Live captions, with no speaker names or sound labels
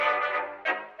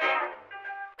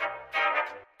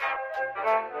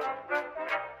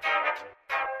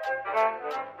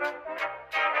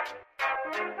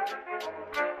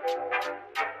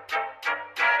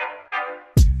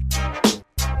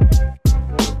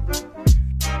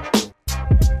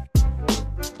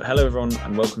Hello, everyone,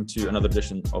 and welcome to another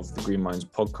edition of the Green Minds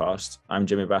podcast. I'm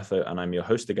Jamie Batho, and I'm your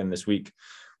host again this week.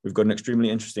 We've got an extremely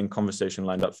interesting conversation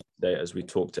lined up for today as we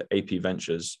talk to AP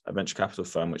Ventures, a venture capital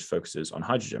firm which focuses on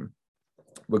hydrogen.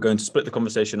 We're going to split the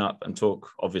conversation up and talk,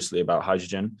 obviously, about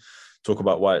hydrogen, talk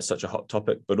about why it's such a hot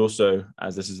topic, but also,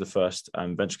 as this is the first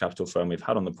venture capital firm we've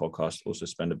had on the podcast, also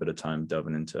spend a bit of time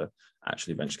delving into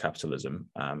actually venture capitalism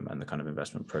and the kind of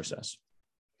investment process.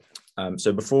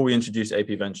 So before we introduce AP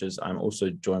Ventures, I'm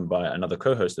also joined by another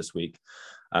co-host this week.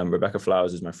 Rebecca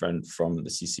Flowers is my friend from the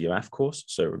CCMF course.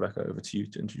 So Rebecca, over to you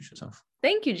to introduce yourself.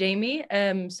 Thank you, Jamie.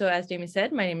 So as Jamie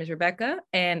said, my name is Rebecca,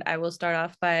 and I will start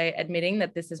off by admitting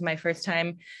that this is my first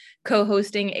time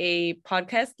co-hosting a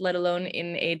podcast, let alone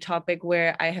in a topic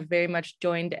where I have very much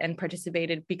joined and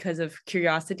participated because of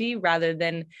curiosity rather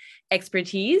than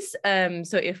expertise.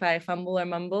 So if I fumble or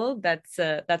mumble,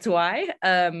 that's why.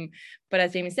 But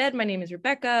as Jamie said, my name is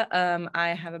Rebecca. I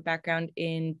have a background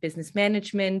in business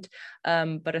management,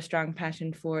 but a strong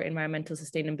passion for environmental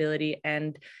sustainability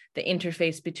and the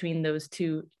interface between those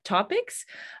two topics.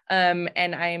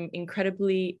 And I'm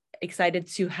incredibly excited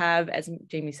to have, as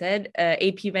Jamie said,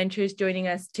 AP Ventures joining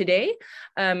us today.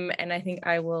 And I think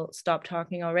I will stop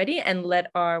talking already and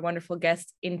let our wonderful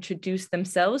guests introduce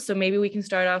themselves. So maybe we can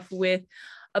start off with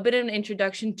a bit of an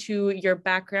introduction to your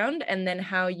background and then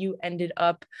how you ended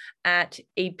up at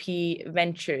AP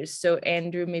Ventures. So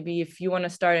Andrew, maybe if you want to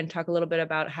start and talk a little bit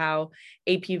about how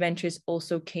AP Ventures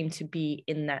also came to be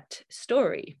in that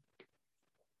story.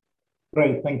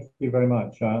 Great, thank you very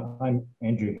much. I'm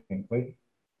Andrew Hinckley.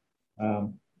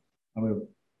 I'm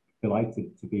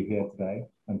delighted to be here today,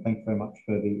 and thanks very much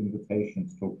for the invitation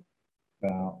to talk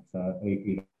about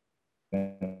AP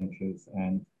Ventures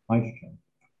and hydrogen.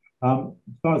 As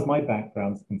far as my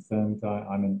background is concerned,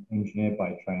 I'm an engineer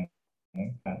by training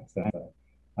at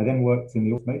I then worked in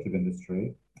the automotive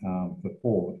industry for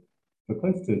Ford for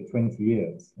close to 20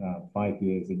 years, 5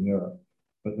 years in Europe,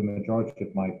 but the majority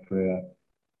of my career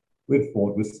with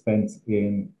Ford was spent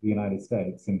in the United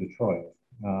States, in Detroit.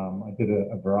 I did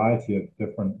a variety of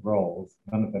different roles,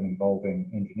 none of them involving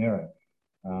engineering,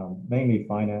 mainly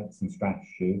finance and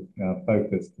strategy,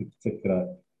 focused in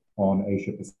particular on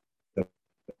Asia Pacific.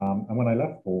 And when I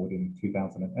left Ford in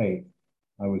 2008,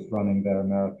 I was running their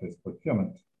Americas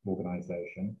procurement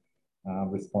organization,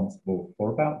 responsible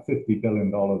for about $50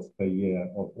 billion per year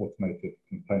of automotive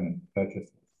component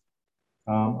purchases.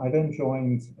 I then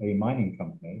joined a mining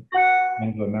company,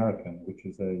 Anglo American, which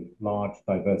is a large,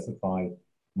 diversified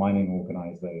mining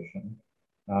organization,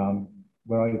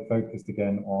 where I focused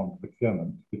again on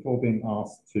procurement before being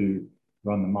asked to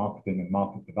run the marketing and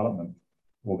market development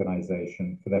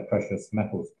organization for their precious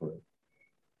metals group.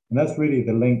 And that's really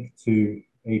the link to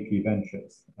AP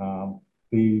Ventures.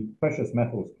 The precious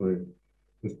metals group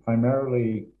was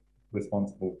primarily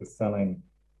responsible for selling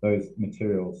those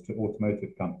materials to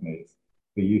automotive companies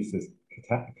for use as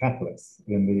catalysts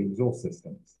in the exhaust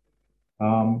systems.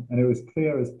 And it was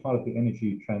clear as part of the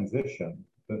energy transition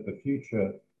that the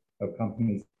future of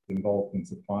companies involved in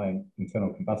supplying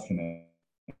internal combustion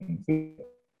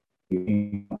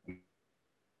engines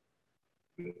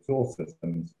exhaust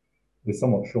systems is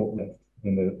somewhat short-lived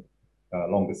in the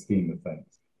longer scheme of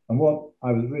things. And what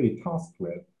I was really tasked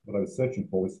with, what I was searching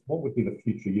for, was what would be the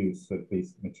future use of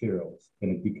these materials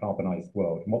in a decarbonized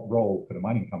world, and what role could a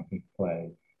mining company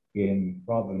play in,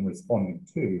 rather than responding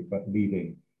to, but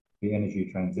leading the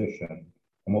energy transition,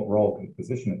 and what role could it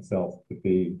position itself to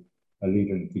be a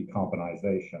leader in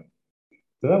decarbonization.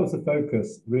 So that was the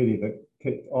focus really that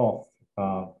kicked off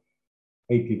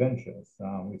AP Ventures.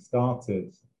 We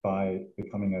started by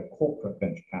becoming a corporate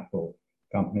venture capital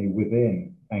company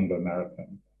within Anglo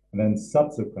American, and then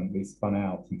subsequently spun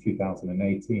out in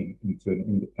 2018 into an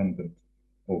independent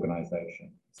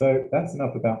organization. So that's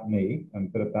enough about me and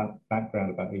a bit about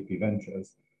background about AP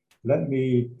Ventures. Let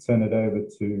me turn it over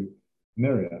to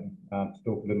Miriam to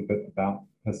talk a little bit about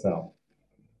herself.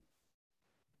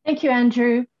 Thank you,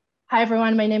 Andrew. Hi,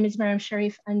 everyone. My name is Miriam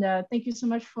Sharif, and thank you so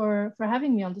much for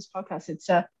having me on this podcast.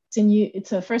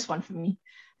 It's a first one for me.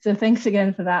 So thanks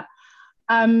again for that.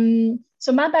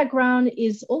 So my background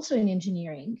is also in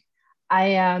engineering.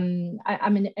 I'm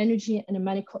an energy and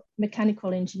a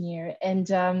mechanical engineer,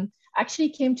 and actually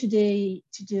came today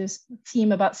to this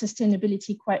theme about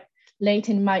sustainability quite late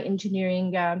in my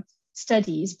engineering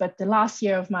studies. But the last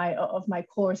year of my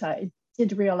course, I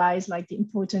did realize like the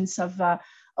importance of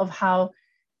how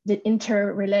the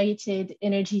interrelated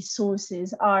energy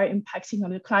sources are impacting on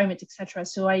the climate, etc.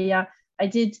 So I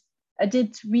did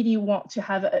really want to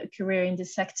have a career in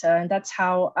this sector, and that's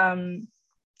how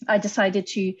I decided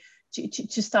to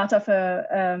start off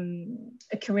a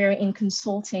career in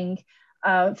consulting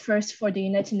first for the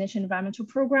United Nations Environmental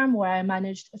Program, where I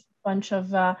managed a bunch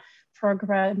of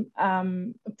programs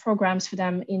for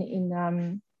them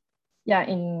in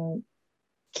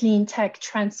clean tech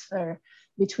transfer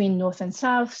between North and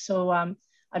South. So I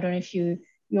don't know if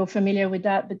you're familiar with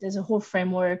that, but there's a whole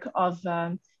framework of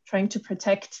trying to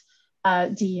protect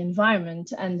the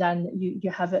environment, and then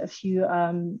you have a few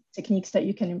techniques that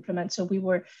you can implement. So we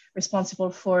were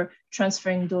responsible for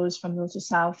transferring those from North to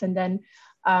South, and then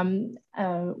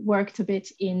worked a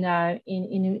bit in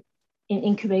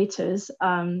incubators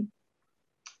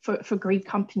for great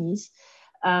companies,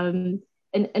 and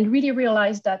really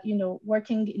realized that, you know,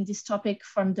 working in this topic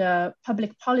from the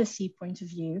public policy point of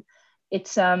view,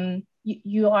 it's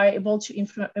you are able to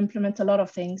implement a lot of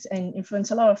things and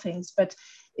influence a lot of things, but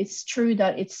it's true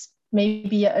that it's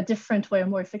maybe a different way, a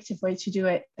more effective way to do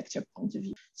it from your point of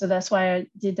view. So that's why I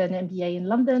did an MBA in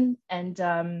London and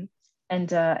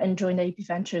joined AP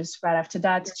Ventures right after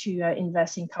that to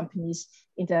invest in companies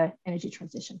in the energy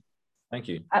transition. Thank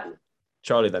you.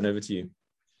 Charlie, then over to you.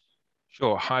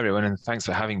 Sure. Hi, everyone, and thanks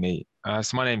for having me.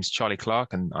 So my name is Charlie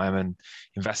Clark, and I'm an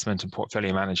investment and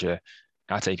portfolio manager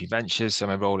at AP Ventures. So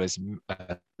my role is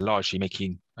largely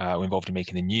involved in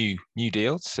making the new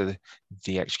deals, so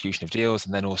the execution of deals,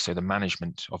 and then also the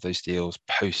management of those deals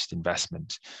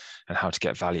post-investment and how to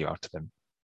get value out of them.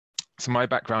 So my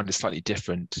background is slightly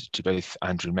different to both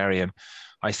Andrew and Miriam.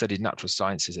 I studied natural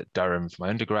sciences at Durham for my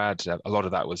undergrad. A lot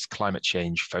of that was climate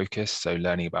change focused, so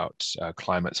learning about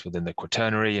climates within the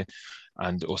Quaternary,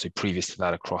 and also previous to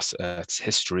that across Earth's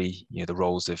history, you know, the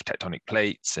roles of tectonic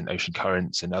plates and ocean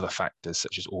currents and other factors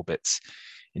such as orbits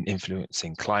in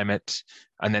influencing climate,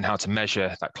 and then how to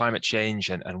measure that climate change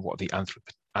and what the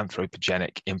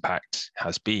anthropogenic impact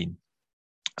has been.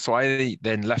 So I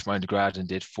then left my undergrad and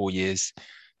did 4 years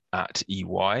at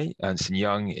EY, Ernst &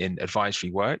 Young, in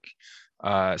advisory work.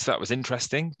 So that was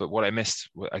interesting, but what I missed,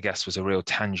 I guess, was a real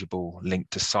tangible link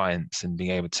to science and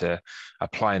being able to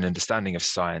apply an understanding of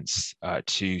science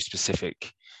to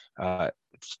specific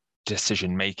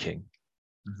decision making.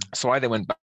 Mm-hmm. So I then went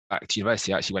back to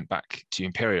university. I actually went back to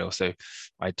Imperial. So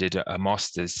I did a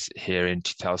master's here in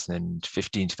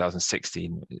 2015,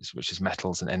 2016, which is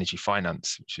Metals and Energy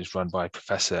Finance, which was run by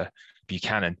Professor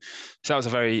Buchanan. So that was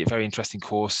a very, very interesting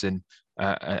course. And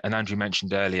Andrew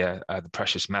mentioned earlier the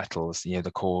precious metals. You know,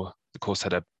 the course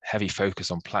had a heavy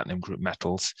focus on platinum group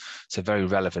metals, so very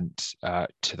relevant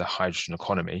to the hydrogen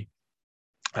economy.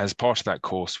 As part of that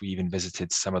course, we even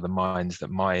visited some of the mines that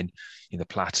mine, you know, the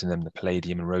platinum, the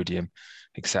palladium, and rhodium,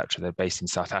 etc. They're based in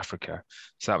South Africa,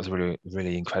 so that was a really,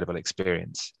 really incredible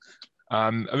experience. I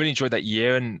really enjoyed that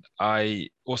year, and I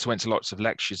also went to lots of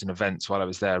lectures and events while I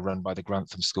was there, run by the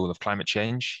Grantham School of Climate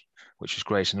Change, which was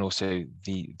great, and also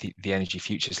the Energy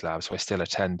Futures Lab. So I still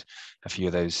attend a few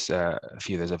of those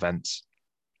events.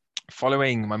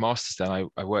 Following my master's, then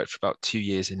I worked for about 2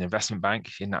 years in an investment bank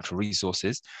in natural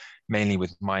resources, mainly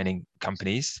with mining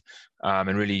companies,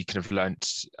 and really kind of learnt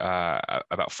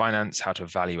about finance, how to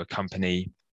value a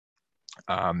company,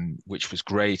 which was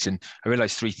great. And I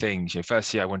realized 3 things. You know,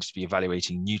 firstly, I wanted to be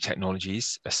evaluating new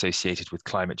technologies associated with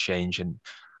climate change and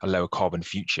a lower carbon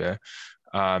future.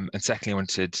 And secondly, I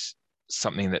wanted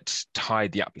something that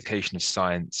tied the application of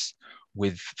science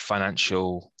with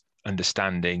financial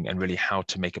understanding and really how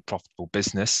to make a profitable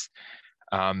business.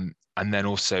 And then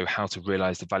also how to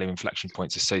realize the value inflection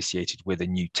points associated with a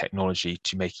new technology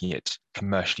to making it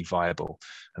commercially viable,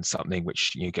 and something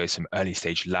which, you know, goes from early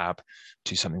stage lab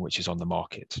to something which is on the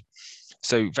market.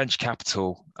 So venture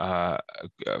capital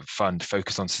fund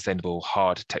focused on sustainable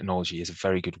hard technology is a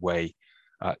very good way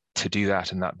to do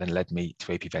that, and that then led me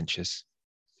to AP Ventures.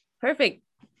 Perfect.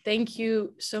 Thank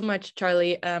you so much,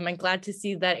 Charlie. I'm glad to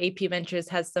see that AP Ventures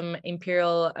has some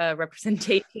Imperial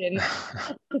representation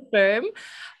at the firm.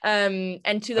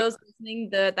 And to those listening,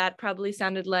 that probably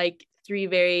sounded like 3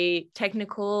 very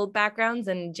technical backgrounds,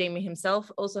 and Jamie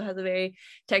himself also has a very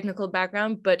technical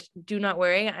background, but do not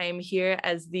worry, I am here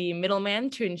as the middleman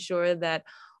to ensure that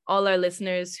all our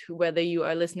listeners, whether you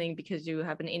are listening because you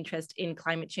have an interest in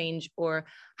climate change or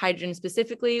hydrogen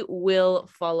specifically, will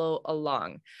follow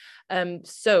along.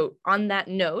 So on that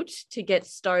note, to get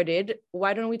started,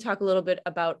 why don't we talk a little bit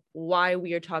about why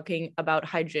we are talking about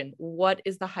hydrogen? What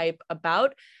is the hype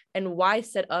about, and why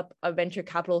set up a venture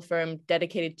capital firm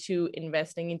dedicated to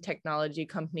investing in technology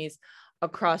companies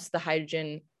across the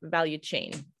hydrogen value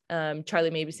chain? Charlie,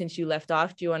 maybe since you left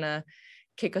off, do you want to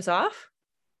kick us off?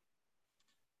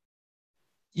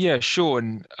 Yeah, sure.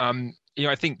 And you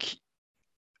know, I think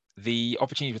the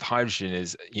opportunity with hydrogen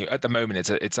is, you know, at the moment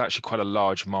it's actually quite a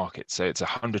large market. So it's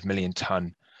 100 million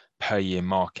ton per year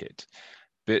market.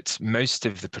 but most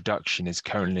of the production is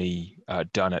currently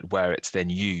done at where it's then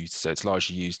used. So it's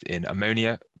largely used in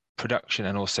ammonia production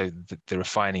and also the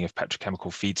refining of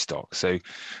petrochemical feedstock. So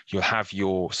you'll have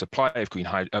your supply of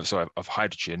of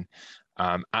hydrogen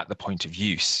at the point of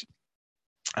use.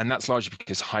 And that's largely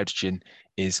because hydrogen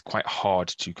is quite hard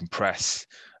to compress,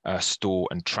 store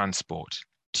and transport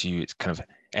to its kind of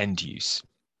end use.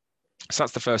 So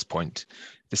that's the first point.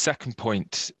 The second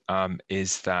point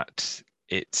is that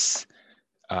it's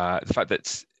the fact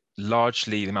that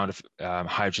largely the amount of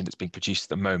hydrogen that's being produced at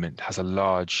the moment has a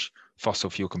large fossil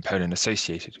fuel component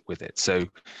associated with it. So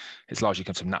it's largely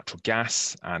comes from natural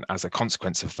gas, and as a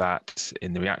consequence of that,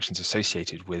 in the reactions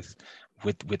associated with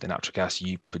the natural gas,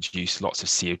 you produce lots of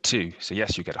CO2. So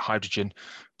yes, you get hydrogen,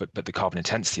 but the carbon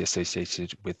intensity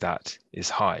associated with that is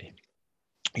high.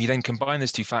 You then combine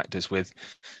those two factors with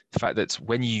the fact that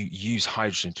when you use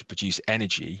hydrogen to produce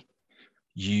energy,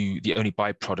 the only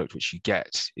byproduct which you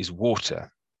get is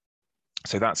water.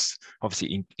 So that's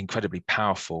obviously incredibly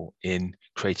powerful in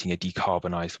creating a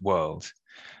decarbonized world.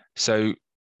 So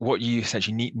what you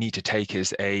essentially need to take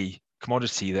is a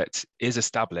commodity that is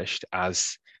established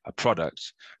as a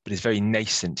product, but is very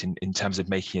nascent in terms of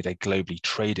making it a globally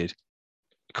traded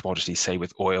commodity, say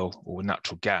with oil or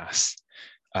natural gas,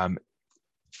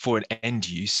 for an end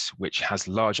use, which has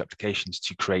large applications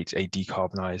to create a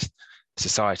decarbonized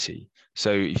society.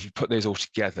 So if you put those all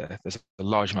together, there's a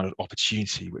large amount of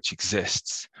opportunity which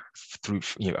exists through,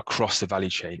 across the value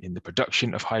chain in the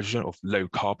production of hydrogen, of low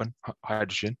carbon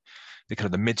hydrogen, the kind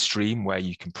of the midstream where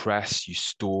you compress, you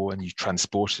store and you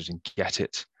transport it and get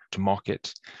it to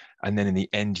market. And then in the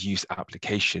end use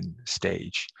application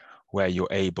stage where you're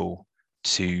able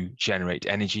to generate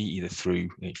energy either through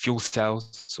fuel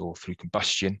cells or through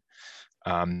combustion,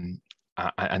 and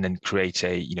then create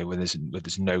where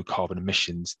there's no carbon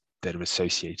emissions that are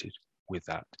associated with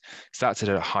that. So that's at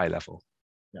a high level.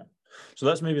 Yeah. So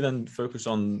let's maybe then focus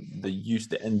on the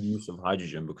end use of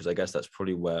hydrogen, because I guess that's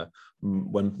probably where,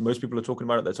 when most people are talking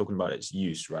about it, they're talking about its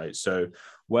use, right? So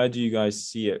where do you guys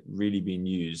see it really being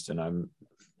used? And I'm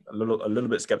a little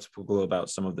bit skeptical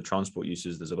about some of the transport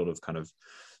uses. There's a lot of kind of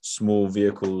small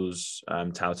vehicles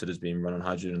touted as being run on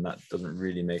hydrogen, and that doesn't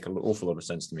really make an awful lot of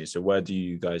sense to me. So where do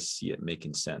you guys see it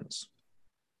making sense?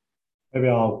 Maybe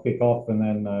I'll kick off, and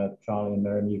then Charlie and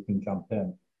Miriam, you can jump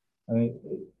in. I mean,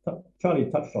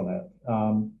 Charlie touched on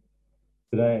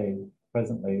it. Today,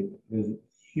 presently, there's a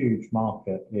huge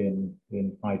market in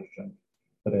hydrogen,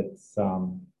 but it's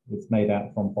made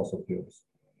out from fossil fuels,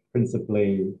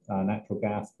 principally natural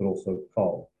gas, but also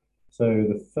coal. So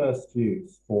the first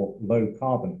use for low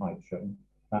carbon hydrogen,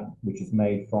 which is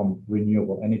made from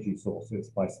renewable energy sources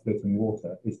by splitting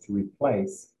water, is to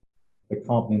replace the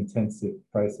carbon intensive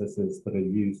processes that are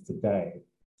used today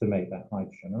to make that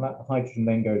hydrogen. And that hydrogen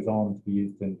then goes on to be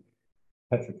used in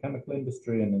petrochemical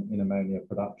industry and in ammonia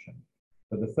production.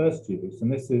 But the first use,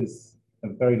 and this is a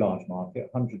very large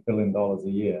market, $100 billion a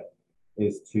year,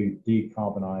 is to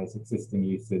decarbonize existing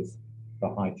uses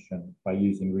for hydrogen by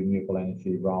using renewable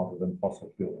energy rather than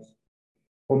fossil fuels.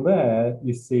 From there,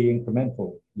 you see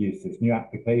incremental uses, new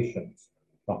applications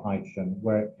for hydrogen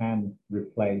where it can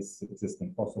replace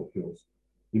existing fossil fuels.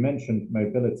 You mentioned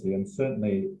mobility, and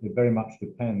certainly it very much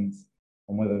depends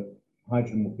on whether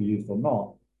hydrogen will be used or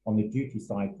not on the duty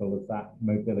cycle of that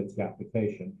mobility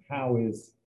application. How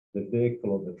is the vehicle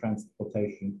or the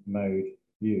transportation mode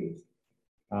used?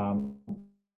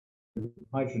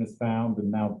 Hydrogen is found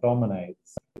and now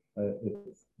dominates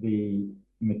the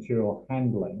material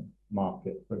handling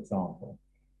market, for example.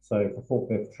 So for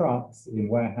forklift trucks in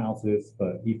warehouses,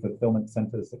 for e-fulfillment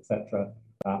centers, etc.,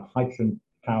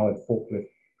 hydrogen-powered forklift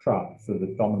trucks are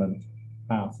the dominant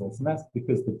power source. And that's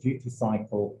because the duty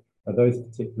cycle of those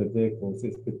particular vehicles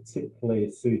is particularly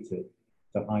suited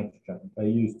to hydrogen. They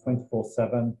use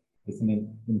 24/7. It's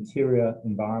an interior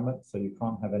environment, so you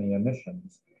can't have any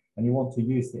emissions. And you want to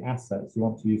use the assets, you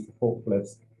want to use the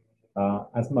forklifts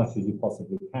as much as you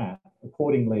possibly can.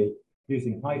 Accordingly,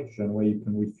 using hydrogen where you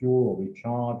can refuel or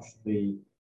recharge the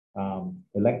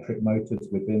electric motors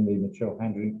within the material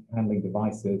handling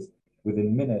devices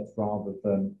within minutes rather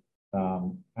than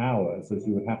hours, as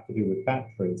you would have to do with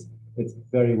batteries, it's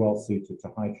very well suited to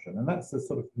hydrogen. And that's a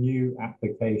sort of new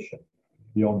application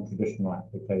beyond traditional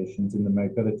applications in the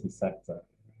mobility sector.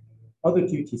 Other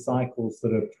duty cycles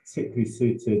that are particularly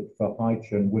suited for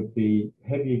hydrogen would be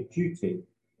heavy duty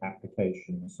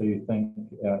applications. So you think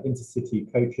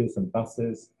intercity coaches and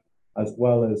buses, as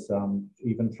well as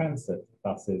even transit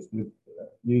buses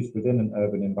used within an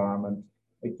urban environment,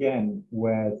 again,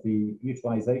 where the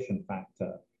utilization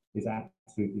factor is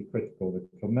absolutely critical.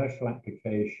 The commercial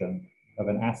application of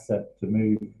an asset to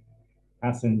move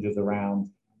passengers around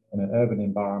in an urban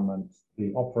environment,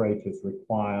 the operators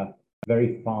require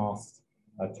very fast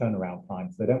turnaround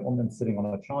times. They don't want them sitting on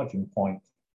a charging point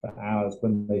for hours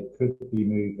when they could be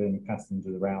moving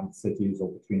passengers around cities or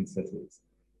between cities.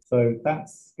 So that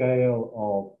scale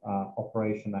of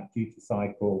operation, that duty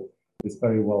cycle, is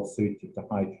very well suited to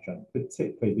hydrogen,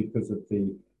 particularly because of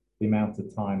the amount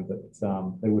of time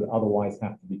that they would otherwise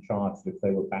have to be charged if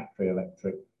they were battery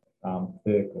electric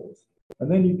vehicles. And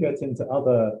then you get into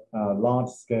other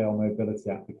large-scale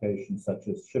mobility applications such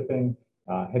as shipping,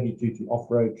 heavy-duty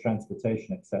off-road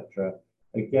transportation, etc.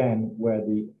 Again, where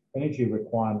the energy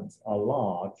requirements are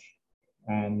large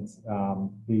and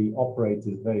the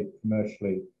operator is very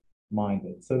commercially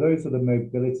minded. So those are the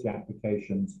mobility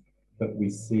applications that we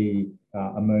see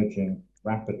emerging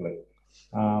rapidly.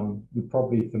 You're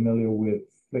probably familiar with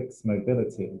Flix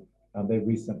Mobility. They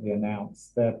recently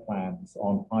announced their plans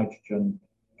on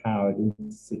hydrogen-powered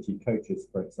intercity coaches,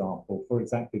 for example, for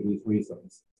exactly these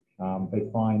reasons. They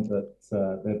find that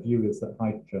their view is that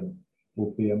hydrogen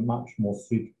will be a much more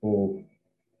suitable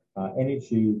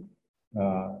energy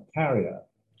carrier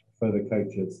for the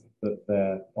coaches that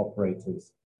their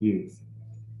operators use.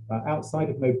 Outside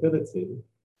of mobility,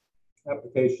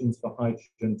 applications for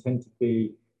hydrogen tend to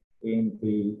be in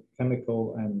the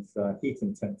chemical and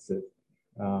heat-intensive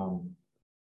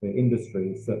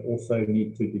industries that also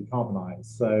need to decarbonize.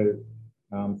 So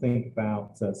think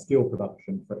about steel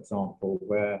production, for example,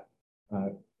 where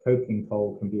coking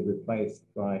coal can be replaced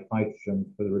by hydrogen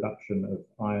for the reduction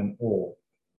of iron ore.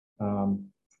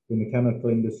 In the chemical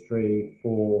industry,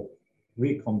 for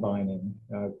recombining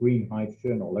green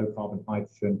hydrogen or low carbon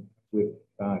hydrogen with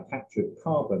captured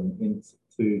carbon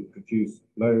to produce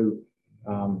low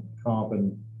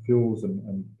carbon fuels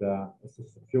and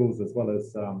fuels, as well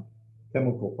as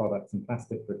chemical products and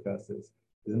plastic precursors,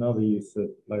 is another use of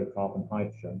low carbon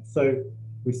hydrogen. So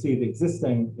we see the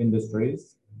existing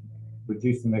industries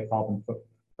reducing their carbon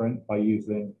footprint by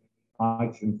using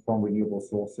hydrogen from renewable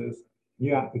sources,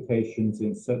 new applications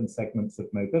in certain segments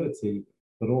of mobility,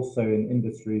 but also in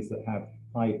industries that have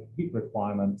high heat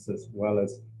requirements, as well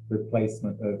as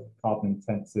replacement of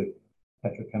carbon-intensive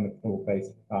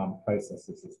petrochemical-based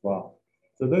processes as well.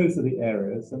 So those are the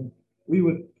areas, and we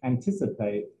would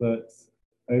anticipate that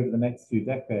over the next few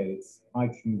decades,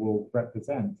 hydrogen will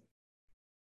represent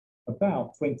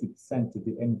about 20% of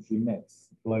the energy mix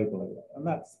globally. And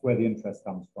that's where the interest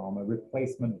comes from, a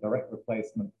replacement, direct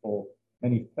replacement for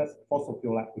many fossil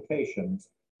fuel applications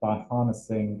by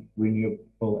harnessing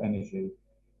renewable energy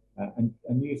and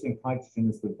using hydrogen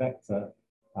as the vector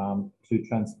to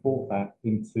transport that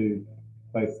into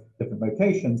both different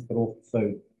locations, but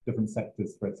also different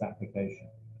sectors for its application.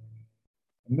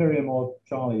 Miriam or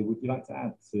Charlie, would you like to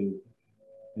add to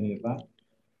any of that?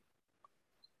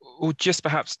 Or just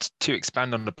perhaps to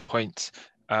expand on the point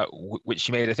which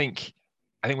you made, I think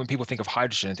when people think of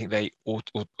hydrogen, I think they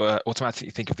automatically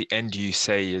think of the end use,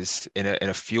 say, is in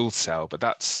a fuel cell, but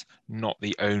that's not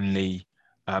the only,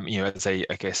 as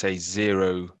a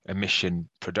zero emission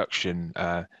production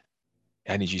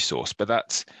energy source. But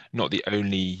that's not the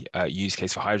only use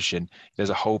case for hydrogen. There's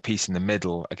a whole piece in the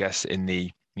middle, I guess, in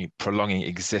the prolonging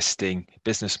existing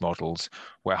business models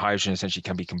where hydrogen essentially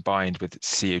can be combined with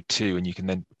CO2 and you can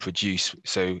then produce,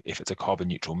 so if it's a carbon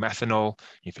neutral methanol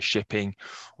for shipping,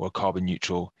 or a carbon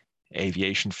neutral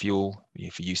aviation fuel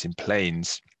for use in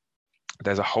planes,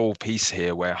 there's a whole piece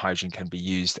here where hydrogen can be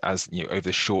used as over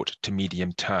the short to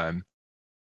medium term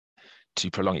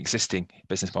to prolong existing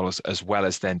business models, as well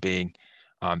as then being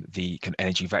the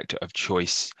energy vector of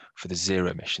choice for the zero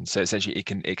emissions. So essentially, it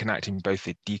can act in both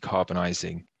the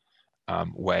decarbonizing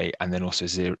way and then also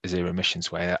zero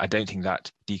emissions way. I don't think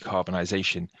that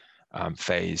decarbonization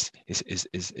phase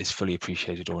is fully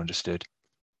appreciated or understood.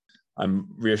 I'm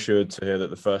reassured to hear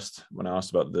that when I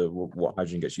asked about what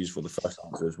hydrogen gets used for, the first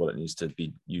answer is, well, it needs to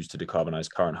be used to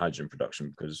decarbonize current hydrogen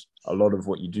production, because a lot of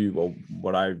what you do, well,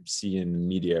 what I see in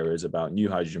media is about new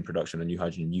hydrogen production and new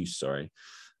hydrogen use,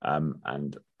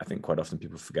 and I think quite often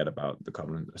people forget about the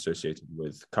carbon associated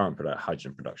with current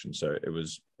hydrogen production. So it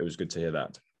was good to hear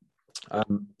that.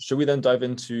 Should we then dive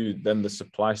into the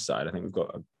supply side? I think we've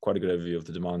got quite a good overview of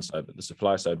the demand side, but the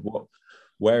supply side,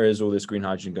 where is all this green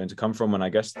hydrogen going to come from? And I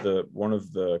guess one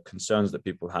of the concerns that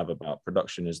people have about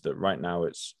production is that right now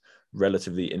it's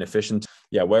relatively inefficient.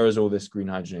 Yeah, where is all this green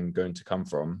hydrogen going to come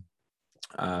from?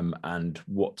 And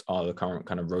what are the current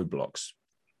kind of roadblocks?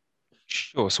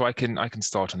 Sure, so I can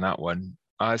start on that one.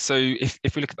 So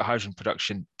if we look at the hydrogen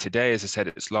production today, as I said,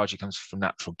 it largely comes from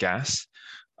natural gas,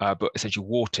 but essentially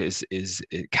water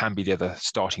it can be the other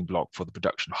starting block for the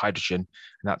production of hydrogen, and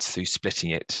that's through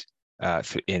splitting it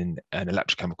in an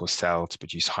electrochemical cell to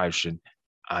produce hydrogen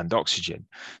and oxygen.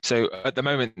 So at the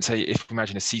moment, say if we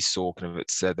imagine a seesaw, kind of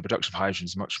it's the production of hydrogen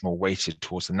is much more weighted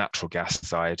towards the natural gas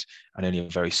side, and only a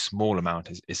very small amount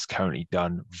is currently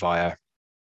done via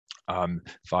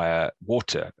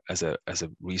water as a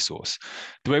resource.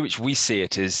 The way which we see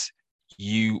it is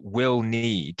you will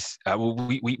need,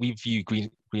 we view green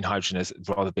hydrogen as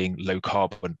rather being low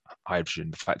carbon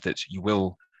hydrogen. The fact that you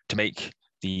will, to make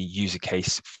the user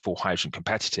case for hydrogen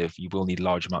competitive, you will need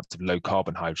large amounts of low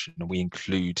carbon hydrogen, and we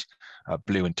include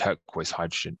blue and turquoise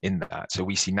hydrogen in that. So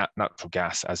we see natural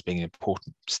gas as being an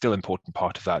still important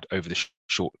part of that over the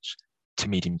short to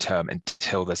medium term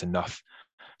until there's enough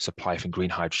supply from green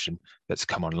hydrogen that's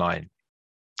come online.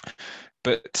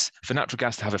 But for natural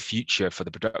gas to have a future for the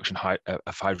production of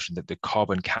hydrogen, that the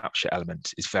carbon capture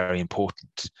element is very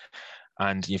important.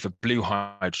 And for blue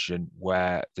hydrogen,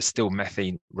 where there's still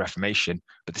methane reformation,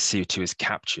 but the CO2 is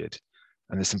captured.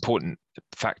 And there's important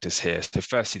factors here. So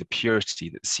firstly, the purity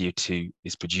that CO2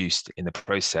 is produced in the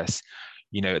process.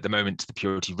 At the moment, the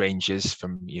purity ranges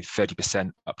from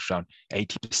 30% up to around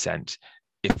 80%.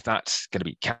 If that's going to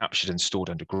be captured and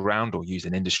stored underground or used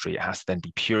in industry, it has to then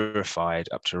be purified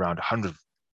up to around 100%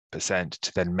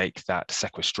 to then make that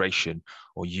sequestration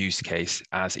or use case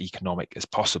as economic as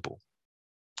possible.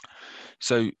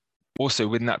 So also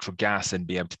with natural gas and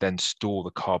be able to then store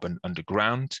the carbon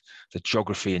underground, the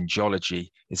geography and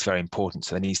geology is very important.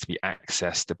 So there needs to be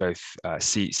access to both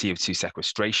CO2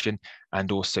 sequestration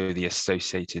and also the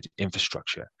associated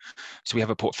infrastructure. So we have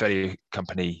a portfolio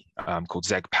company called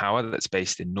Zeg Power that's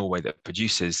based in Norway that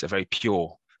produces a very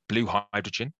pure blue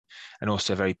hydrogen and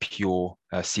also a very pure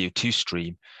CO2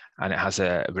 stream. And it has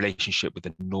a relationship with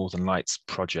the Northern Lights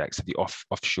project, so the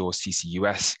offshore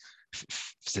CCUS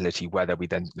facility, where they'll be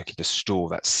then looking to store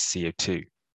that CO2.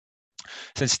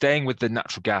 So staying with the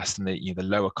natural gas and the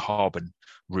lower carbon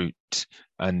route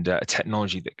and a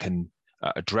technology that can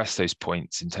address those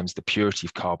points in terms of the purity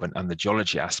of carbon and the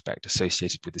geology aspect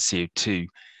associated with the CO2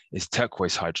 is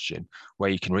turquoise hydrogen, where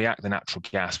you can react the natural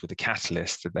gas with a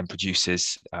catalyst that then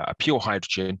produces a pure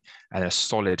hydrogen and a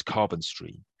solid carbon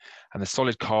stream. And the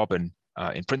solid carbon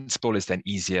in principle is then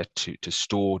easier to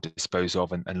store, dispose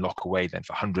of, and lock away then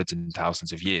for hundreds and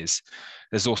thousands of years.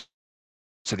 There's also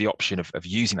the option of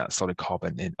using that solid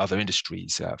carbon in other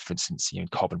industries, for instance, in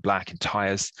carbon black in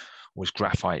tires, or as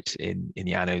graphite in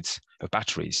the anodes of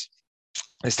batteries.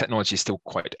 This technology is still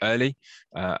quite early,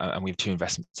 and we have two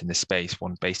investments in this space,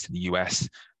 one based in the US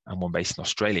and one based in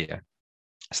Australia.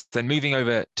 So then moving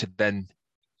over to then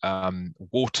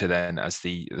water then as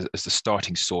the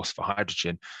starting source for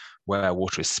hydrogen, where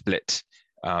water is split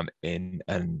in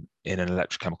an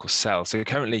electrochemical cell. So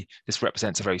currently, this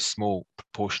represents a very small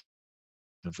proportion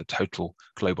of the total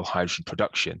global hydrogen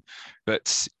production,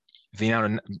 but the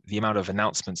amount of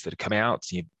announcements that are coming out,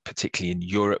 particularly in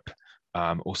Europe,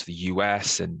 also the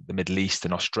US and the Middle East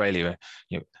and Australia,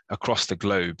 across the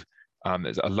globe,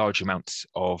 there's a large amount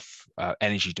of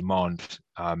energy demand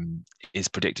is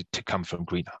predicted to come from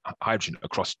green hydrogen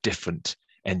across different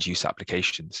end-use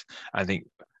applications. I think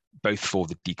both for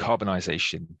the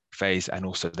decarbonisation phase and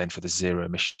also then for the zero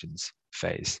emissions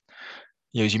phase.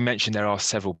 As you mentioned, there are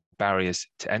several barriers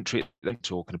to entry,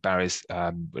 or kind of barriers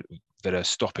that are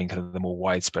stopping kind of the more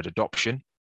widespread adoption.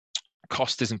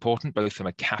 Cost is important, both from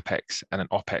a CapEx and an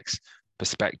OpEx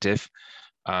perspective,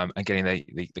 and getting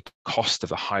the cost of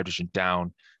the hydrogen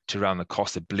down to around the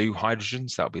cost of blue hydrogen.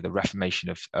 So that will be the reformation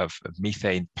of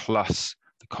methane plus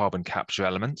the carbon capture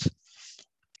element.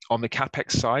 On the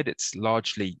CapEx side, it's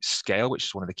largely scale, which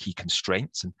is one of the key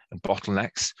constraints and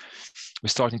bottlenecks. We're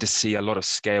starting to see a lot of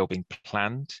scale being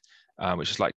planned,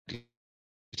 which is likely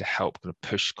to help kind of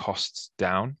push costs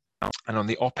down. And on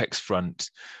the OpEx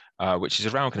front, which is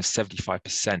around kind of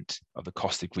 75% of the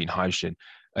cost of green hydrogen,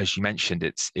 as you mentioned,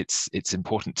 it's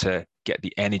important to get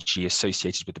the energy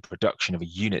associated with the production of a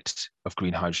unit of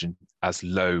green hydrogen as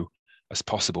low as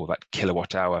possible, that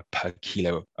kilowatt hour per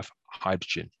kilo of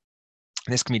hydrogen.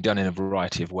 And this can be done in a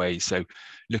variety of ways. So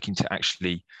looking to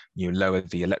actually lower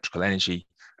the electrical energy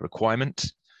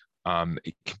requirement.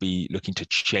 It could be looking to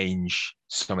change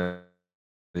some of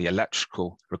the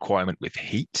electrical requirement with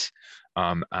heat,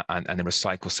 and then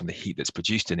recycle some of the heat that's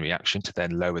produced in the reaction to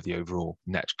then lower the overall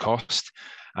net cost.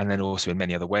 And then also in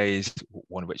many other ways,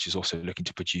 one of which is also looking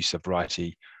to produce a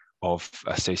variety of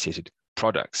associated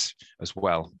products as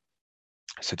well,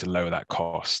 so to lower that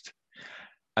cost.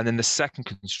 And then the second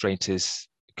constraint is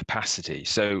capacity.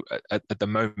 So at the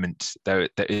moment, there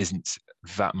isn't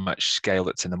that much scale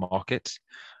that's in the market.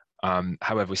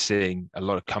 However, we're seeing a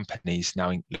lot of companies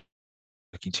now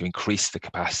looking to increase the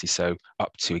capacity, so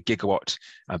up to 1 gigawatt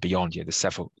and beyond. There's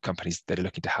several companies that are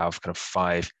looking to have kind of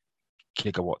 5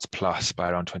 gigawatts plus by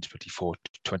around 2024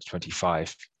 to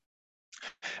 2025.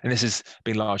 And this has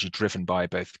been largely driven by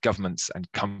both governments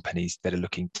and companies that are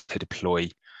looking to deploy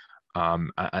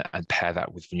and pair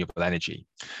that with renewable energy.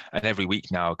 And every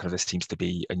week now, kind of there seems to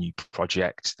be a new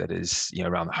project that is,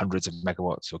 around the hundreds of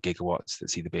megawatts or gigawatts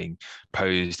that's either being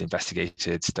posed,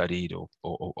 investigated, studied,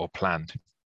 or planned.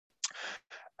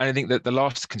 And I think that the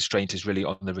last constraint is really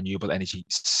on the renewable energy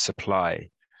supply.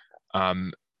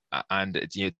 And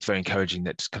it's very encouraging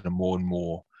that kind of more and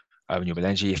more renewable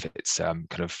energy, if it's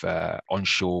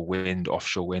onshore wind,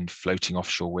 offshore wind, floating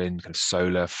offshore wind, kind of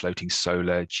solar, floating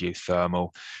solar,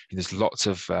 geothermal. There's lots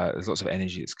of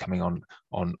energy that's coming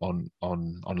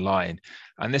online,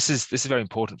 and this is very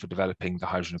important for developing the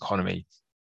hydrogen economy.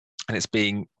 And it's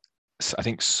being, I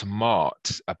think,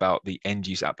 smart about the end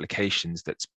use applications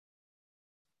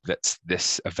that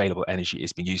this available energy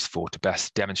is being used for, to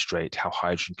best demonstrate how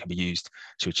hydrogen can be used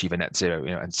to achieve a net zero.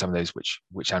 And some of those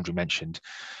which Andrew mentioned.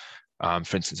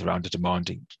 For instance, around a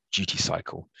demanding duty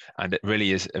cycle, and it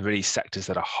really is sectors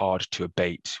that are hard to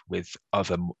abate with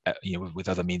other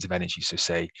means of energy. So,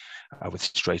 say with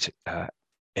straight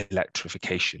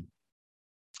electrification.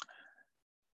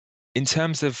 In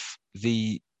terms of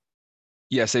the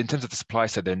supply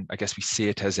side, then I guess we see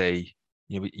it as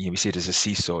we see it as a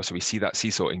seesaw. So we see that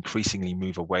seesaw increasingly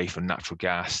move away from natural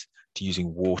gas to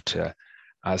using water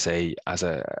as a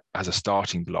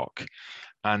starting block,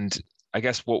 and I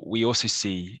guess what we also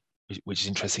see, which is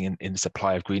interesting in the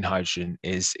supply of green hydrogen,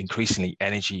 is increasingly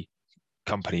energy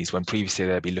companies, when previously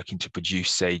they'd be looking to produce,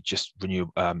 say, just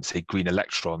green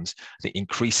electrons, they're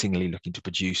increasingly looking to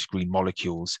produce green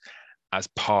molecules as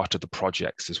part of the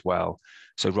projects as well.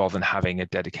 So rather than having a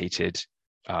dedicated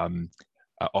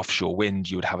offshore wind,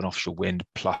 you would have an offshore wind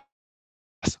plus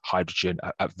hydrogen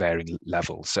at varying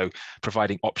levels. So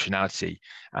providing optionality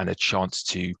and a chance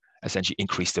to essentially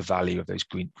increase the value of those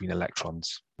green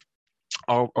electrons.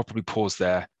 I'll probably pause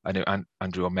there. I know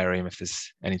Andrew or Miriam, if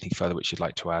there's anything further which you'd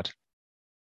like to add.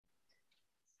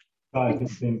 I think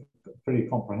it's been pretty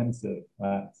comprehensive,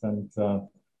 and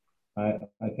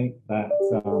I think that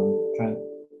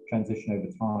transition over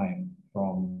time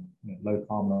from low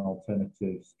carbon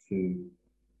alternatives to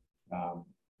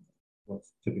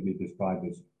what's typically described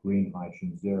as green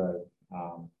hydrogen, zero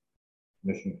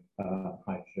emission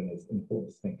hydrogen, is an important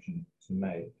distinction to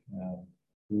make.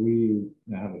 We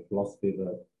have a philosophy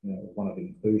that one of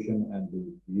inclusion and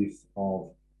the use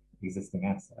of existing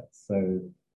assets. So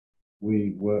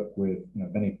we work with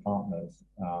many partners.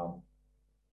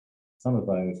 Some of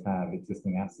those have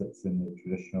existing assets in the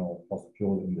traditional fossil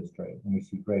fuel industry, and we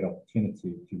see great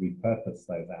opportunity to repurpose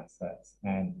those assets,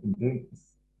 and in doing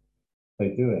this,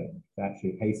 to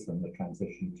actually hasten the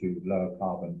transition to lower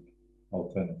carbon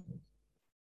alternatives.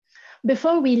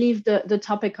 Before we leave the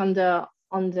topic on the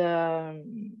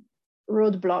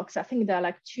roadblocks, I think there are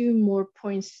like 2 more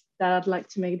points that I'd like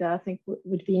to make that I think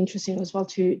would be interesting as well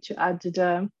to add to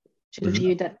the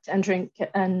view that Andrew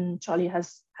and Charlie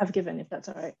have given, if that's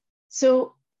all right.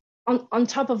 So on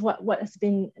top of what has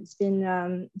been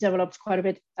developed quite a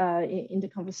bit in the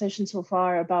conversation so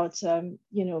far about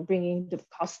bringing the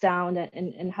cost down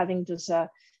and having that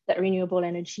renewable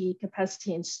energy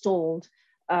capacity installed,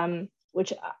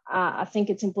 which I think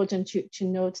it's important to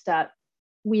note that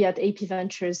we at AP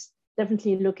Ventures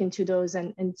definitely look into those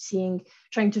and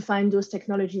trying to find those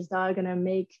technologies that are going to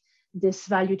make this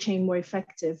value chain more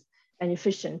effective and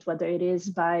efficient, whether it is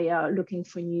by looking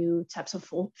for new types of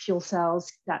fuel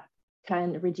cells that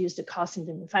can reduce the cost in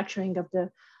the manufacturing of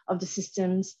the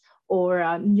systems,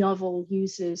 or novel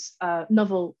uses,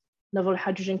 novel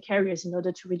hydrogen carriers in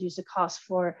order to reduce the cost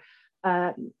for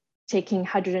taking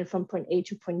hydrogen from point A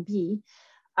to point B.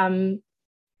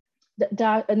 There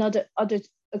are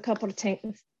a couple of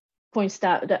points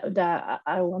that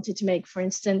I wanted to make. For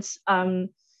instance,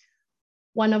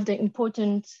 one of the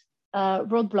important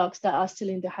roadblocks that are still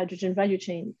in the hydrogen value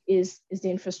chain is the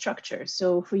infrastructure.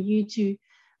 So for you to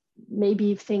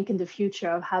maybe think in the future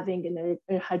of having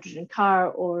a hydrogen car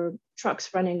or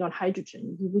trucks running on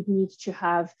hydrogen, you would need to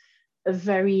have a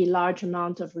very large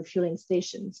amount of refueling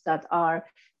stations that are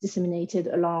disseminated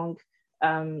along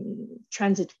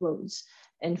transit roads.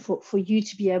 And for you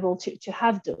to be able to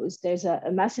have those, there's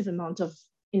a massive amount of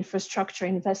infrastructure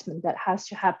investment that has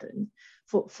to happen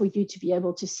for you to be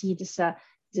able to see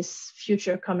this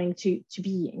future coming to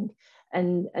being.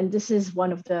 And this is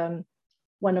one of the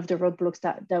roadblocks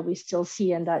that we still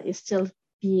see, and that is still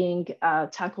being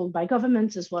tackled by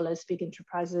governments as well as big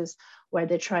enterprises, where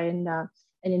they try and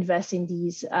invest in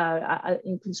these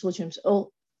in consortiums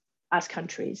as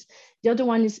countries. The other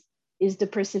one is the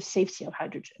perceived safety of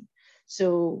hydrogen.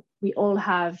 So we all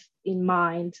have in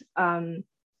mind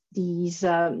these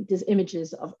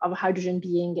images of hydrogen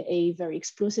being a very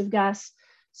explosive gas.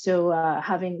 So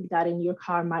having that in your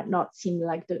car might not seem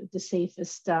like the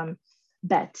safest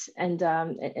bet.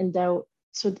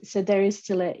 So there is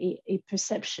still a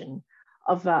perception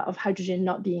of hydrogen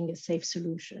not being a safe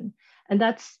solution. And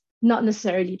that's not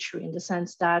necessarily true in the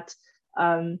sense that,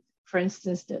 for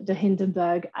instance, the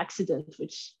Hindenburg accident,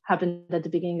 which happened at the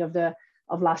beginning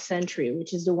of last century,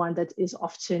 which is the one that is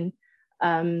often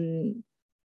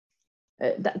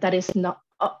that is not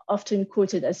often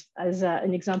quoted as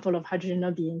an example of hydrogen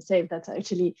not being safe. That's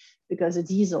actually because the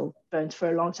diesel burnt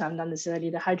for a long time, not necessarily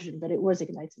the hydrogen, but it was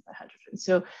ignited by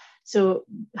hydrogen. So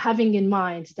having in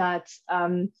mind that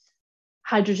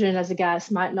hydrogen as a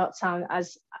gas might not sound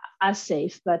as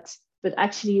safe, but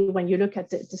actually when you look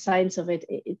at the science of it,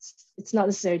 it's not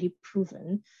necessarily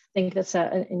proven. I think that's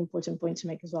an important point to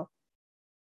make as well.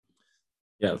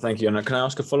 Yeah, thank you. And can I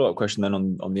ask a follow-up question then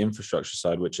on the infrastructure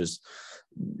side, which is,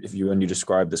 when you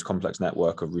describe this complex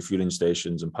network of refueling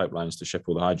stations and pipelines to ship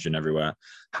all the hydrogen everywhere,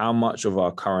 how much of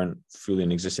our current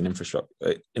fueling existing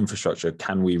infrastructure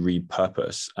can we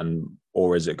repurpose,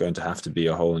 or is it going to have to be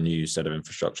a whole new set of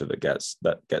infrastructure that gets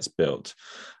built?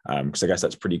 Because I guess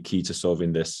that's pretty key to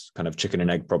solving this kind of chicken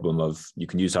and egg problem of you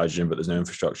can use hydrogen, but there's no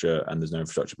infrastructure, and there's no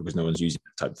infrastructure because no one's using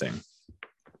it type thing.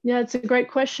 Yeah, it's a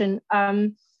great question.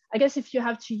 I guess if you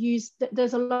have to use,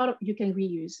 there's a lot of you can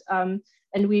reuse.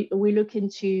 And we look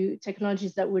into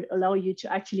technologies that would allow you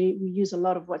to actually reuse a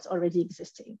lot of what's already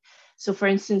existing. So for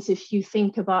instance, if you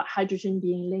think about hydrogen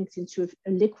being linked into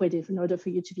a liquid, in order for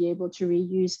you to be able to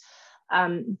reuse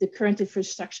the current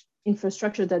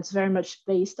infrastructure that's very much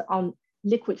based on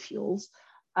liquid fuels,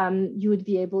 you would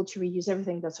be able to reuse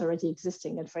everything that's already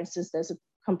existing. And for instance, there's a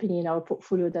company in our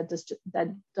portfolio that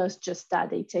does just that.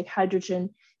 They take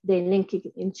hydrogen, they link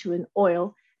it into an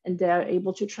oil, and they're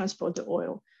able to transport the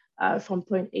oil from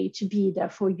point A to B,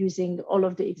 therefore using all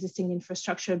of the existing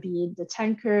infrastructure, be it the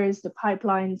tankers, the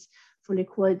pipelines for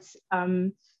liquids,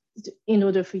 in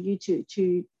order for you to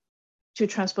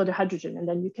transport the hydrogen. And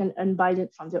then you can unbind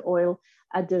it from the oil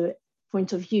at the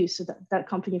point of use. So that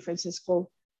company, for instance, is called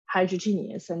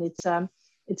Hydrogenious. And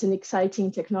it's an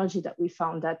exciting technology that we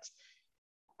found that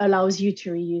allows you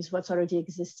to reuse what's already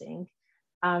existing.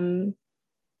 Now,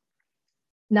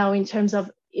 in terms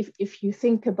of if you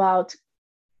think about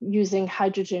using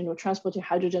hydrogen or transporting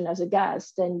hydrogen as a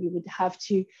gas, then you would have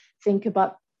to think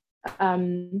about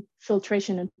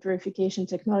filtration and purification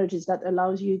technologies that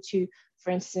allows you to, for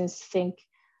instance, think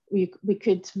we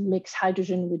could mix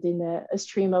hydrogen within a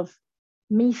stream of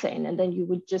methane, and then you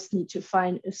would just need to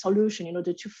find a solution in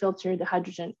order to filter the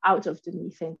hydrogen out of the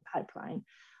methane pipeline.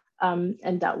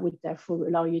 And that would therefore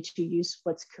allow you to use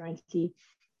what's currently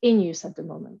in use at the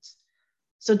moment.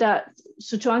 So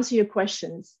to answer your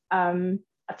questions,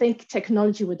 I think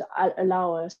technology would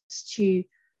allow us to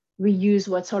reuse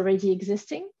what's already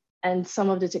existing, and some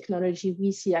of the technology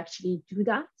we see actually do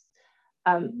that.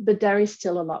 But there is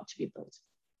still a lot to be built.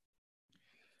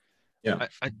 Yeah,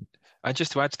 and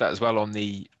just to add to that as well, on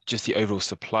the overall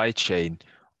supply chain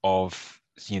of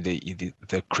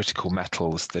the critical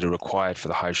metals that are required for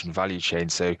the hydrogen value chain.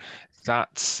 So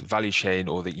that value chain,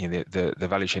 or the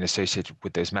value chain associated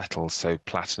with those metals, so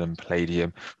platinum,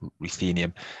 palladium,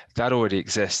 ruthenium, that already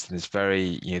exists, and is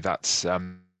very that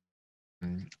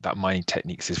mining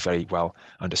techniques is very well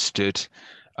understood.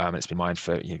 It's been mined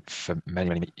for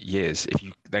many years. If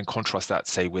you then contrast that,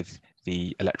 say, with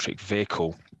the electric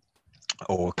vehicle,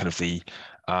 or kind of the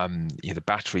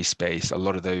battery space, a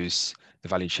lot of those, the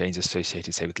value chains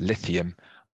associated, say, with lithium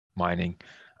mining,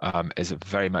 is a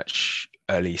very much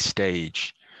early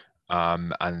stage,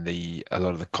 and a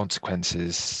lot of the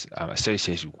consequences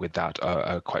associated with that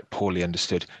are quite poorly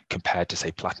understood compared to,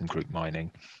 say, platinum group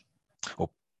mining or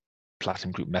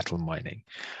platinum group metal mining.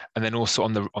 And then also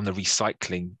on the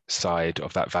recycling side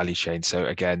of that value chain, so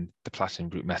again, the platinum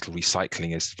group metal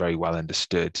recycling is very well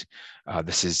understood.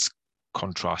 This is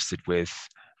contrasted with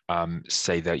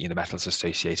say the metals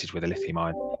associated with a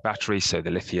lithium-ion battery, so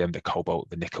the lithium, the cobalt,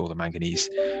 the nickel, the manganese.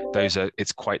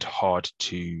 It's quite hard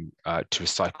to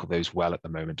recycle those well at the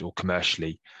moment, or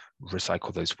commercially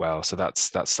recycle those well. So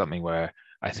that's something where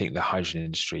I think the hydrogen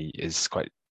industry is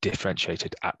quite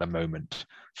differentiated at the moment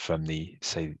from the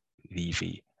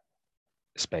EV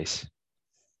space.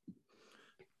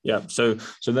 Yeah, so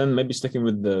then maybe sticking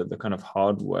with the kind of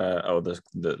hardware, or this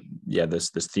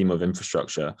theme of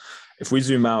infrastructure, if we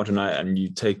zoom out and you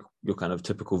take your kind of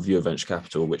typical view of venture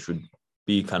capital, which would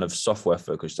be kind of software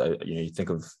focused. You think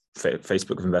of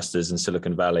Facebook investors in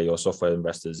Silicon Valley or software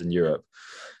investors in Europe.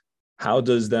 How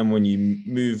does then, when you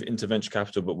move into venture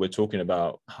capital, but we're talking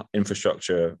about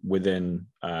infrastructure within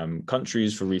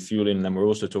countries for refueling, and then we're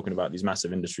also talking about these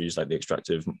massive industries like the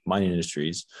extractive mining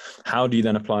industries, how do you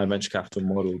then apply a venture capital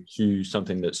model to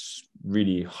something that's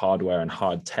really hardware and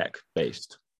hard tech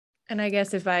based? And I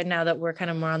guess if I, now that we're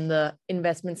kind of more on the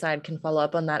investment side, can follow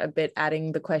up on that a bit,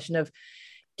 adding the question of,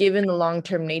 given the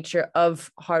long-term nature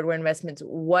of hardware investments,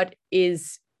 what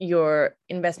is your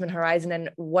investment horizon and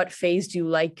what phase do you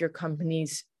like your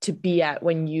companies to be at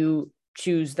when you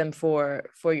choose them for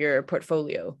your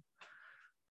portfolio?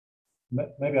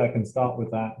 Maybe I can start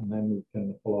with that, and then we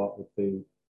can follow up with the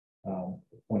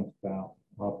point about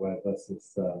hardware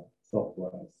versus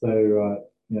software. So,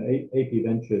 AP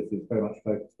Ventures is very much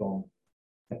focused on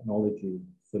technology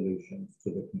solutions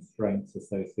to the constraints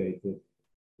associated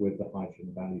with the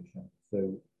hydrogen value chain.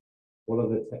 So what are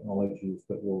the technologies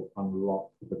that will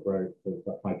unlock the growth of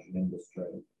the hydrogen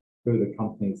industry? Who are the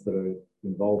companies that are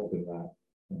involved in that?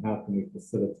 And how can we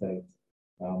facilitate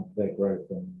their growth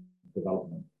and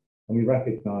development? And we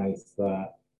recognize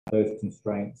that those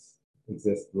constraints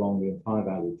exist along the entire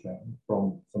value chain,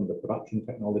 from some of the production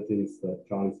technologies that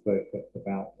Charlie spoke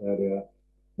about earlier,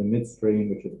 the midstream,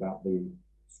 which is about the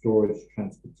storage,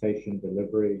 transportation,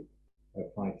 delivery of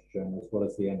hydrogen, as well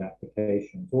as the end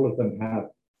applications. All of them have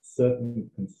certain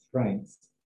constraints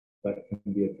that can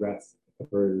be addressed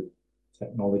through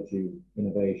technology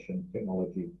innovation,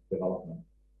 technology development.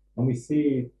 And we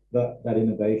see that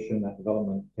innovation, that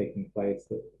development taking place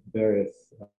at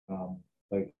various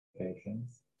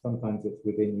locations. Sometimes it's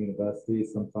within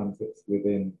universities, sometimes it's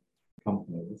within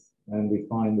companies. And we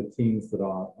find the teams that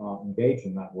are engaged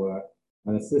in that work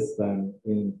and assist them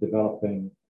in developing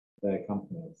their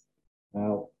companies.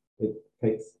 Now, it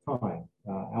takes time.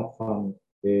 Our fund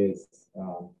is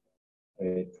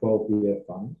a 12-year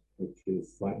fund, which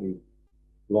is slightly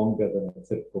longer than a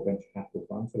typical venture capital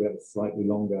fund. So we have a slightly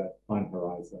longer time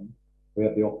horizon. We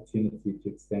have the opportunity to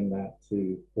extend that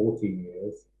to 14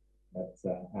 years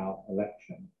at our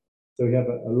election. So we have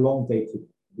a long-dated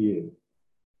view.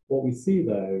 What we see,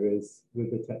 though, is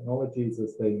with the technologies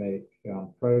as they make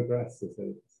progress, as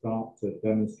they start to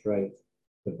demonstrate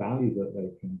the value that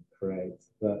they can create,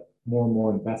 that more and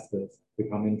more investors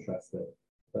become interested,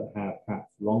 that have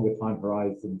perhaps longer time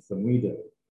horizons than we do.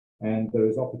 And there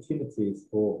is opportunities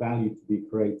for value to be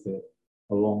created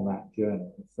along that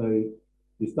journey. So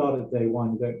you start at day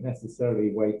one, you don't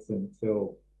necessarily wait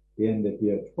until the end of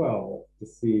year 12 to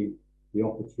see the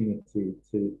opportunity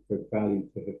for value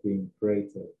to have been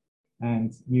created.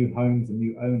 And new homes and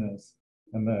new owners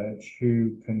emerge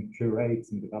who can curate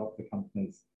and develop the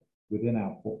companies within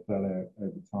our portfolio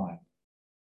over time.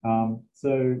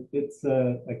 So it's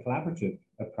a collaborative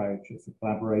approach. It's a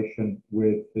collaboration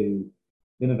with the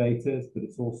innovators, but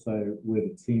it's also with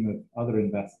a team of other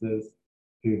investors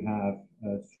who have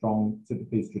a strong,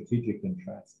 typically strategic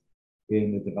interest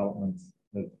in the development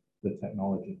of the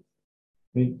technology.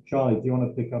 I mean, Charlie, do you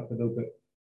want to pick up a little bit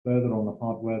further on the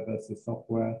hardware versus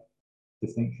software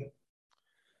distinction?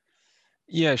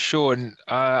 Yeah, sure. And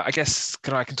I guess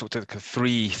I can talk to the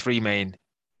three main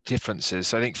differences.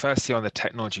 So I think firstly on the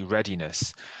technology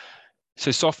readiness.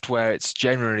 So software, it's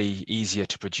generally easier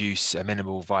to produce a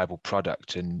minimal viable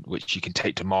product in which you can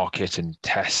take to market and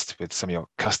test with some of your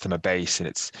customer base, and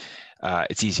it's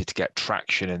easier to get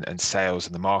traction and sales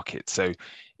in the market. So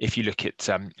if you look at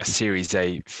a Series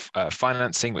A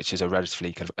financing, which is a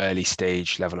relatively kind of early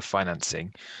stage level of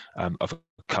financing of a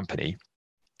company,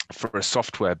 for a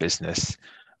software business,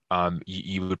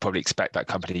 you would probably expect that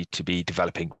company to be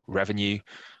developing revenue,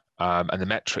 and the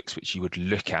metrics which you would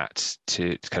look at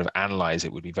to kind of analyze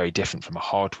it would be very different from a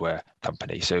hardware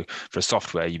company. So for a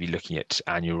software, you'd be looking at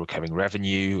annual recurring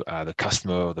revenue, the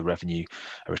customer or the revenue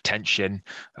retention,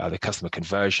 the customer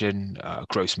conversion,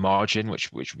 gross margin,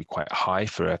 which would be quite high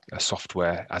for a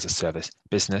software as a service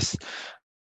business,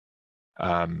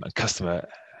 and customer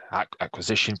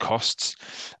acquisition costs,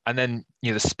 and then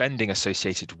the spending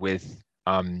associated with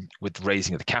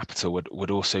raising of the capital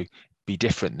would also be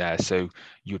different there. So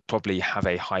you would probably have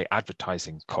a high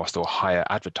advertising cost or higher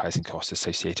advertising cost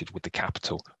associated with the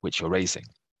capital which you're raising.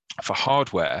 For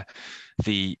hardware,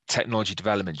 the technology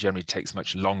development generally takes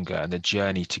much longer, and the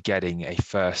journey to getting a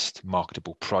first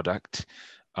marketable product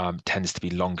tends to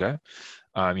be longer.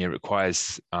 It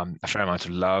requires a fair amount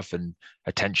of love and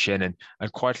attention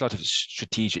and quite a lot of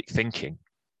strategic thinking.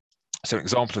 So an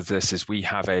example of this is we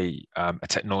have a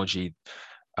technology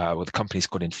well, the company's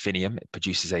called Infinium. It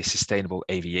produces a sustainable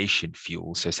aviation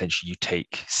fuel. So essentially you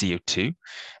take CO2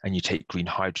 and you take green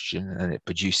hydrogen, and it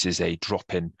produces a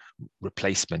drop-in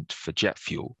replacement for jet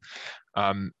fuel.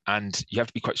 And you have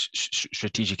to be quite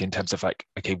strategic in terms of like,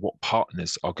 okay, what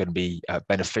partners are going to be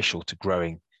beneficial to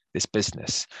growing this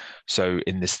business. So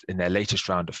in their latest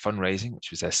round of fundraising,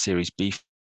 which was their Series B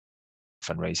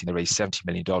fundraising, they raised $70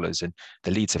 million, and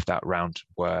the leads of that round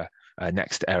were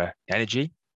NextEra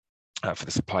Energy for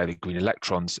the supply of the green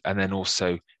electrons, and then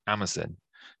also Amazon.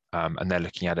 And they're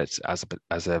looking at it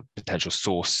as a potential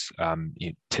source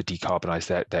to decarbonize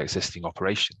their existing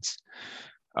operations.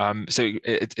 So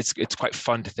it's quite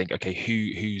fun to think, okay,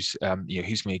 who's going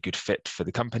to be a good fit for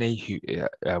the company,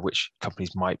 which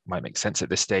companies might make sense at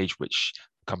this stage, which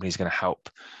company is going to help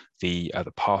the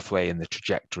pathway and the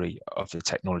trajectory of the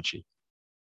technology.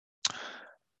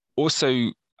 Also,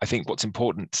 I think what's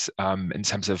important in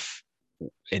terms of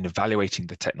in evaluating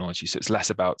the technology, so it's less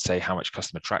about, say, how much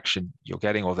customer traction you're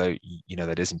getting, although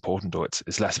that is important, or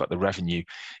it's less about the revenue.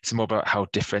 It's more about how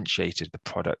differentiated the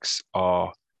products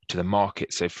are to the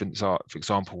market. So for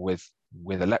example, with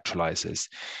electrolyzers,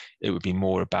 it would be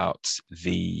more about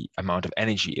the amount of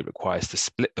energy it requires to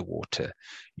split the water.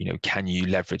 Can you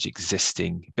leverage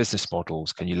existing business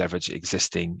models? Can you leverage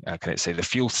existing, can it say the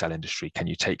fuel cell industry? Can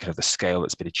you take kind of the scale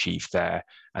that's been achieved there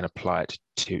and apply it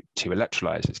to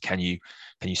electrolyzers? Can you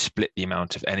split the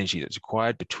amount of energy that's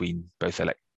required between both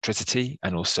electricity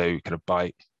and also kind of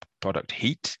byproduct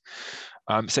heat?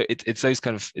 So it's those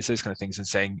kind of things, and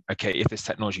saying, okay, if this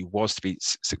technology was to be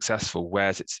successful,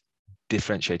 where's its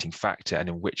differentiating factor, and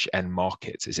in which end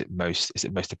markets is it most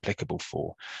applicable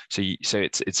for? So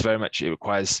it's very much, it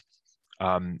requires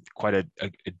quite a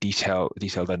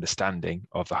detailed understanding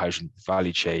of the hydrogen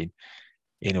value chain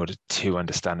in order to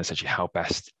understand essentially how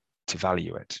best to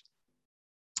value it.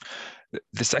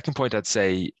 The second point I'd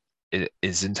say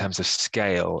is in terms of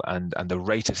scale, and the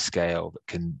rate of scale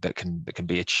that can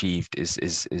be achieved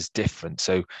is different.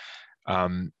 So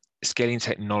scaling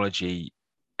technology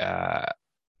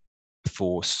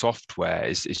for software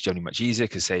is generally much easier,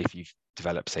 because say if you've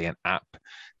developed, say, an app,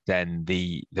 then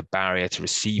the barrier to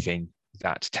receiving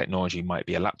that technology might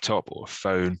be a laptop or a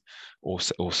phone, or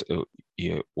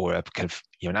a kind of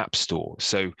an app store.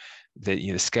 So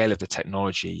the scale of the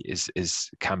technology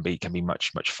can be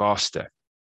much faster.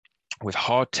 With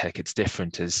hard tech, it's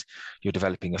different, as you're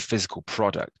developing a physical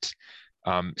product.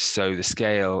 So the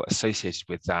scale associated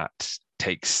with that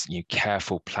takes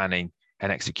careful planning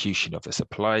and execution of the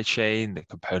supply chain, the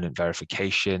component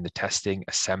verification, the testing,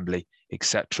 assembly,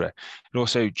 etc. It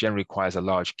also generally requires a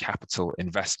large capital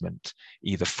investment,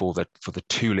 either for the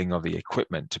tooling of the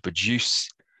equipment to produce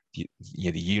the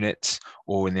units,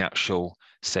 or in the actual,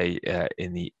 say,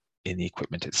 in the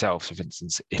equipment itself. So, for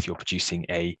instance, if you're producing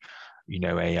a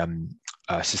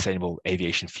sustainable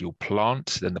aviation fuel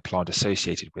plant, then the plant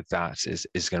associated with that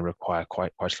is going to require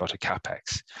quite a lot of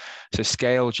capex. So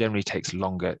scale generally takes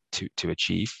longer to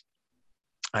achieve.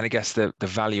 And I guess the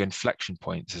value inflection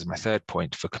points, as my third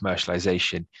point, for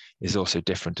commercialization is also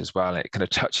different as well. It kind of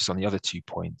touches on the other 2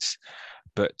 points,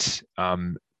 but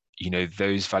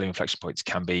those value inflection points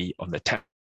can be on the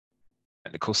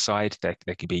technical side,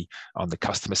 they can be on the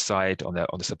customer side, on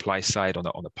the supply side, on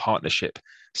the partnership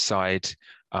side,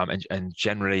 and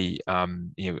generally,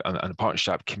 and a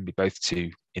partnership can be both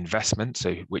to investment,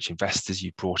 so which investors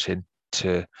you brought in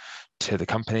to the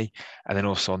company, and then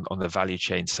also on the value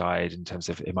chain side, in terms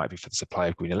of, it might be for the supply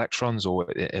of green electrons, or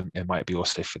it might be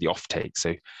also for the offtake.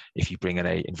 So if you bring in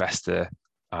an investor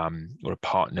or a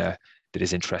partner that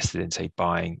is interested in, say,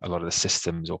 buying a lot of the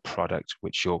systems or product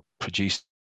which you're producing.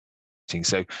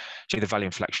 So the value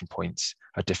inflection points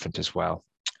are different as well.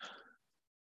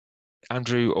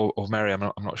 Andrew or Mary, I'm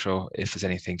not sure if there's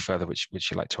anything further which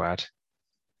you'd like to add.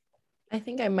 I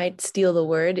think I might steal the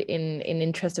word in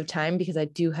interest of time, because I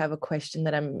do have a question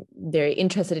that I'm very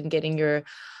interested in getting your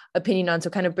opinion on. So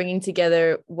kind of bringing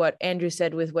together what Andrew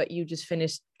said with what you just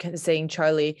finished kind of saying,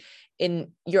 Charlie,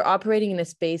 you're operating in a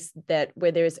space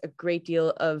where there's a great deal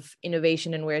of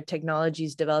innovation and where technology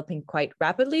is developing quite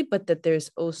rapidly, but that there's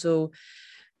also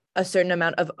a certain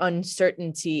amount of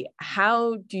uncertainty.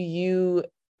 How do you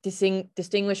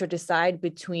distinguish or decide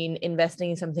between investing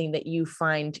in something that you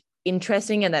find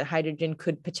interesting and that hydrogen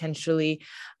could potentially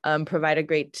provide a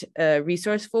great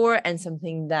resource for, and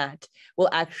something that will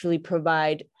actually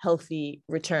provide healthy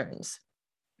returns?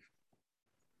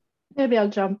 Maybe I'll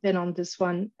jump in on this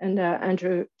one, and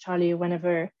Andrew, Charlie,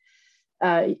 whenever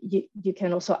you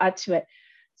can also add to it.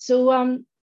 So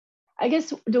I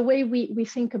guess the way we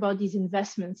think about these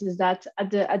investments is that at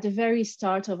the very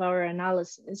start of our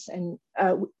analysis, and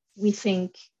we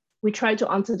think we try to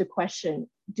answer the question,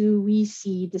 do we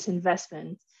see this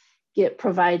investment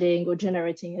providing or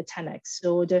generating a 10x?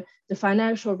 So the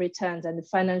financial returns and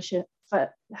the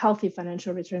healthy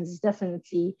financial returns is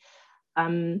definitely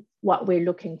what we're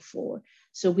looking for.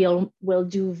 So we'll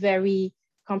do very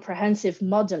comprehensive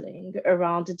modeling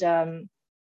around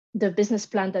the business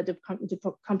plan that the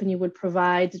company would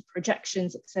provide,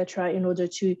 projections, etc., in order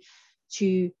to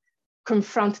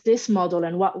confront this model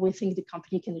and what we think the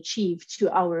company can achieve to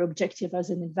our objective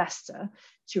as an investor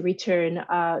to return,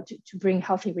 to bring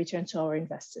healthy return to our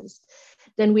investors.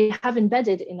 Then we have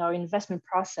embedded in our investment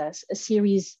process a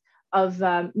series of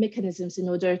mechanisms in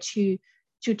order to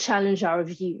challenge our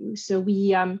view. So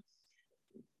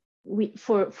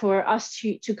for us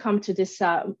to come to this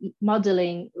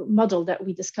model that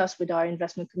we discussed with our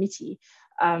investment committee,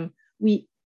 we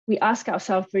ask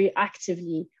ourselves very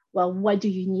actively, well, what do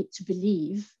you need to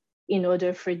believe in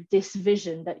order for this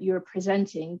vision that you're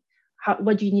presenting?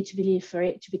 What do you need to believe for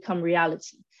it to become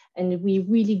reality? And we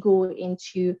really go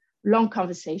into long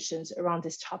conversations around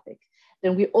this topic.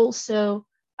 Then we also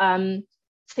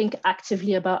think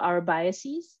actively about our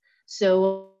biases.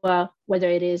 So whether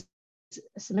it is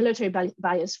a military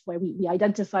bias where we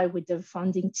identify with the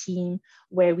founding team,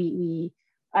 where we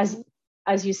as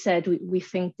you said, we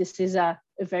think this is a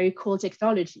very cool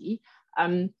technology.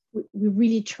 We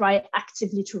really try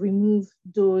actively to remove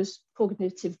those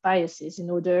cognitive biases in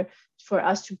order for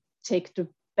us to take the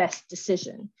best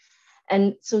decision.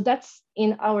 And so that's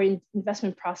in our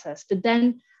investment process. But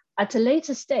then at a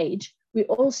later stage, we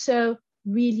also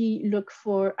really look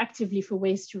actively for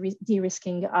ways to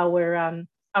de-risking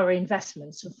our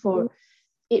investments. So for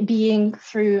it being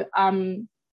through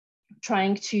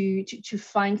trying to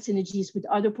find synergies with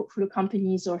other portfolio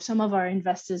companies or some of our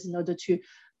investors in order to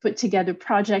put together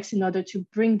projects in order to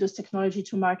bring those technology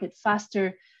to market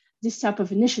faster. This type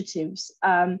of initiatives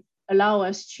allow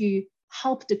us to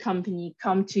help the company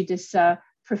come to this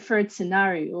preferred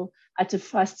scenario at a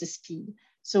faster speed.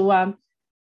 So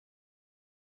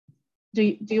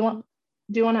do you want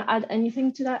to add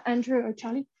anything to that, Andrew or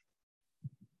Charlie?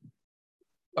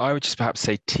 I would just perhaps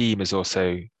say team is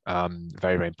also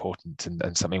very, very important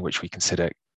and something which we consider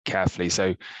carefully.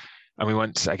 So, and we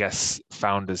want, I guess,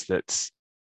 founders that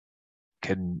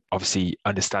can obviously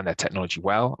understand their technology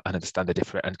well and understand the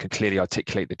different and can clearly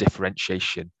articulate the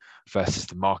differentiation versus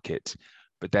the market,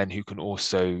 but then who can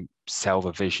also sell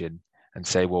the vision and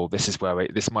say, well, this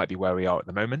might be where we are at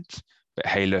the moment, but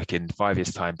hey, look, in 5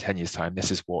 years' time, 10 years' time,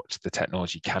 this is what the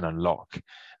technology can unlock,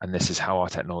 and this is how our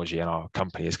technology and our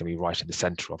company is going to be right in the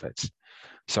center of it.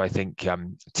 So I think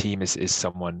team is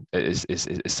something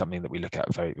that we look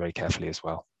at very, very carefully as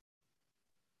well.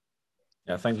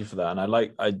 Yeah, thank you for that.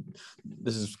 And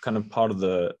this is kind of part of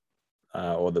the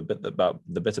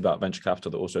bit about venture capital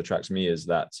that also attracts me, is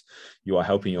that you are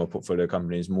helping your portfolio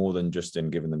companies more than just in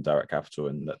giving them direct capital,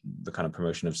 and that the kind of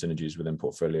promotion of synergies within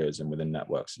portfolios and within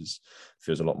networks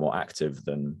feels a lot more active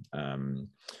than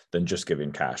just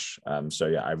giving cash. So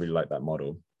yeah, I really like that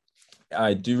model.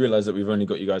 I do realize that we've only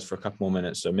got you guys for a couple more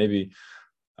minutes, so maybe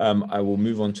I will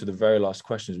move on to the very last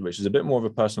questions, which is a bit more of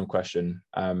a personal question.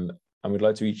 And we'd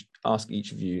like to ask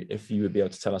each of you if you would be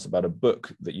able to tell us about a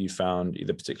book that you found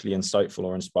either particularly insightful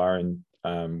or inspiring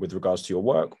with regards to your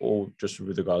work, or just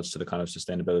with regards to the kind of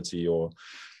sustainability or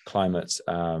climate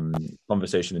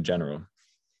conversation in general.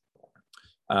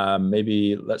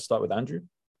 Maybe let's start with Andrew.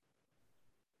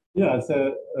 Yeah, it's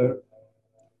a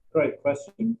great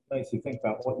question. Makes you think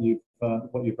about what you've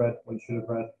read, what you should have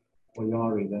read, what you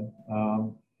are reading.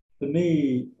 For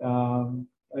me,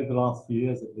 over the last few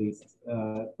years at least,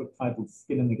 a book titled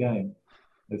Skin in the Game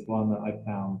is one that I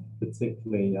found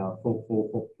particularly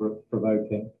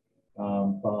thought-provoking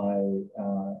by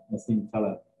Nassim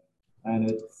Taleb. And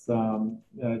it's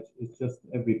it's just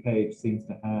every page seems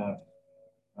to have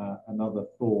another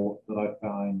thought that I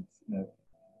find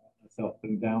myself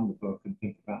putting down the book and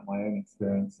think about my own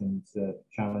experience and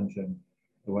challenging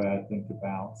the way I think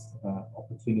about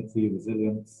opportunity,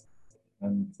 resilience,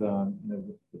 and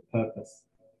the purpose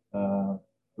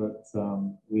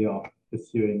that we are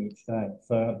pursuing each day.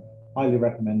 So highly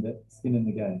recommend it. Skin in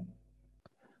the Game.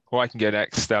 Well, I can go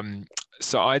next.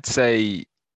 So I'd say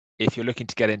if you're looking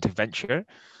to get into venture,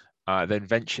 then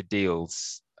Venture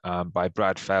Deals by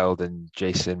Brad Feld and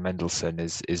Jason Mendelsohn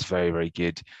is very, very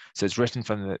good. So it's written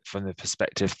from the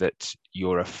perspective that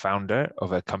you're a founder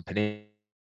of a company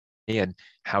and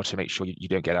how to make sure you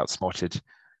don't get outsmarted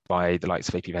by the likes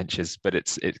of AP Ventures, but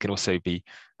it can also be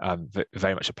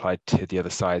very much applied to the other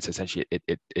side. So essentially,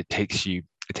 it takes you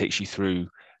through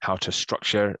how to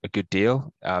structure a good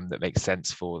deal that makes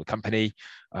sense for the company,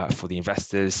 for the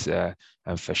investors,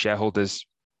 and for shareholders.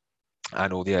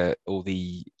 and all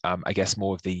the I guess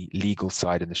more of the legal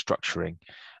side and the structuring.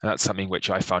 And that's something which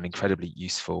I found incredibly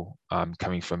useful,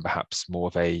 coming from perhaps more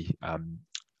of a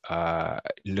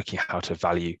looking at how to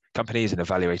value companies and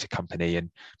evaluate a company, and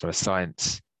from a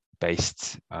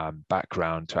science-based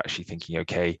background to actually thinking,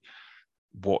 okay,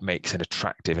 what makes an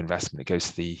attractive investment? It goes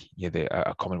to the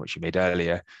a comment which you made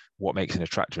earlier. What makes an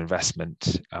attractive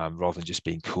investment, rather than just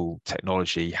being cool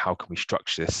technology? How can we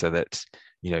structure this so that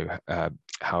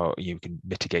how you can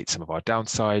mitigate some of our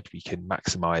downside, we can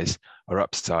maximize our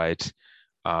upside,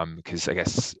 because I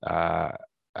guess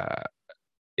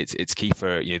it's key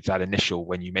for that initial,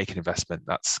 when you make an investment,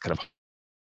 that's kind of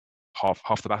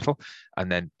half the battle,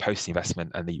 and then post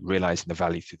investment and the realizing the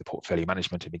value through the portfolio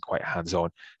management and being quite hands-on,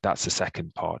 that's the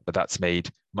second part. But that's made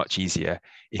much easier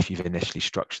if you've initially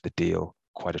structured the deal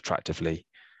quite attractively,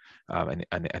 and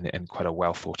quite a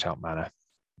well thought out manner.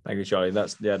 Thank you, Charlie. It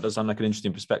does sound like an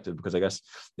interesting perspective, because I guess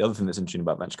the other thing that's interesting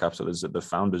about venture capital is that the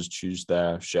founders choose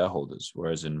their shareholders,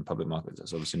 whereas in public markets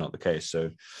that's obviously not the case.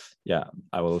 So yeah,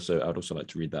 I'd also like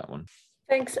to read that one.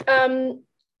 Thanks.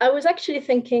 I was actually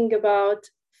thinking about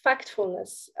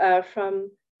Factfulness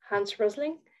from Hans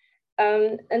Rosling,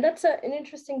 and that's an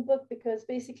interesting book, because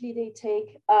basically they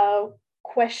take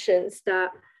questions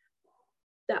that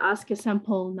ask a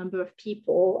sample number of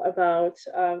people about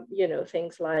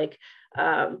things like,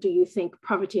 do you think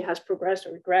poverty has progressed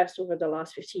or regressed over the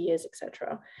last 50 years,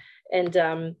 etc.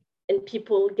 And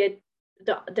people get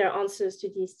their answers to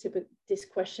these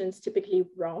questions typically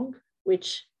wrong,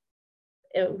 which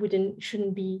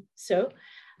shouldn't be so.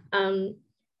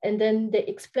 And then they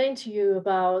explain to you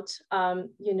about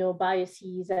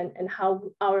biases and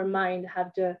how our mind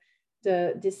have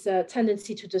this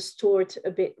tendency to distort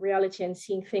a bit reality and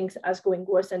seeing things as going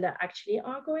worse than they actually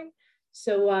are going.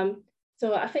 So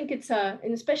I think it's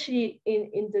and especially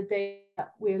in the day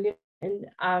that we're living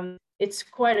in, it's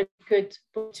quite a good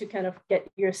book to kind of get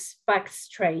your facts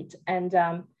straight and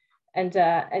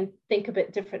think a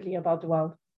bit differently about the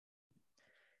world.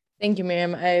 Thank you,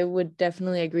 Miriam. I would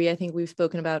definitely agree. I think we've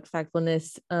spoken about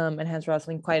Factfulness and Hans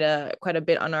Rosling quite a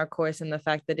bit on our course, and the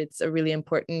fact that it's a really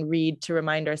important read to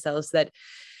remind ourselves that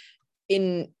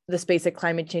in the space of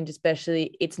climate change,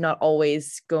 especially, it's not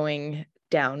always going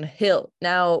downhill.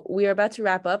 Now, we are about to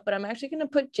wrap up, but I'm actually going to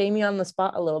put Jamie on the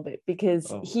spot a little bit,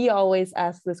 because he always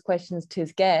asks these questions to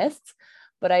his guests,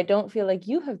 but I don't feel like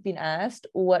you have been asked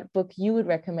what book you would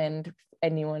recommend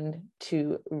anyone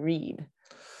to read.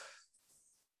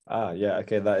 Yeah,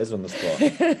 okay, that is on the spot.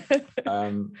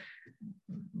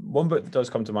 One book that does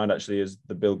come to mind actually is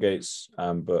the Bill Gates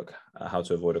book, How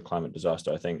to Avoid a Climate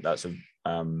Disaster. I think that's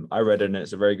I read it, and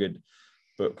it's a very good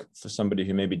book for somebody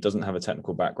who maybe doesn't have a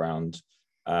technical background,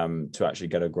 to actually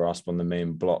get a grasp on the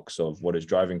main blocks of what is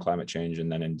driving climate change, and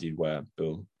then indeed where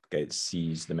Bill Gates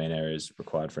sees the main areas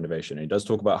required for innovation. And he does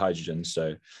talk about hydrogen,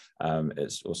 so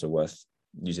it's also worth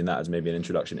using that as maybe an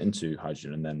introduction into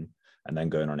hydrogen, and then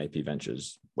going on AP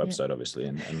Ventures website, obviously,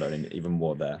 and learning even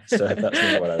more there. So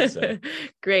that's what I would say.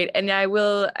 Great. And I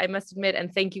must admit,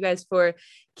 and thank you guys for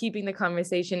keeping the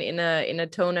conversation in a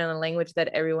tone and a language that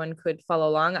everyone could follow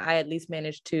along. I at least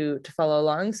managed to follow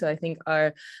along. So I think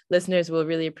our listeners will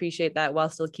really appreciate that, while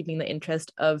still keeping the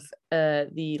interest of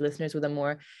the listeners with a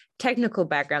more technical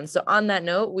background. So on that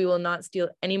note, we will not steal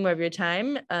any more of your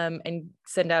time, and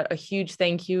send out a huge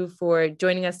thank you for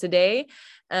joining us today,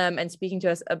 and speaking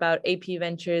to us about AP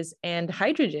Ventures and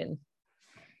hydrogen.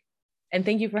 And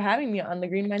thank you for having me on the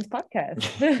Green Minds podcast.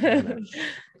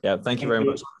 Yeah, thank you very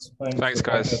much. Thanks,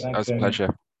 guys. That was a pleasure.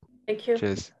 Thank you.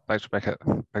 Cheers. Thanks, Rebecca.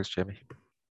 Thanks, Jamie.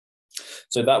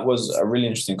 So that was a really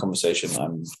interesting conversation.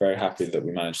 I'm very happy that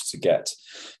we managed to get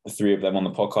the three of them on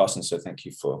the podcast, and so thank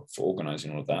you for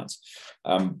organising all of that.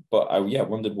 But I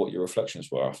wondered what your reflections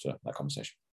were after that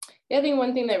conversation. Yeah, I think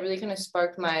one thing that really kind of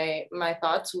sparked my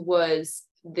thoughts was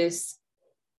this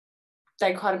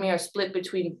dichotomy or split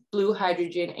between blue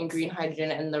hydrogen and green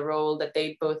hydrogen, and the role that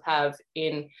they both have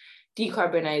in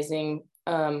decarbonizing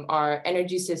our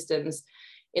energy systems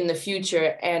in the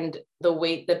future, and the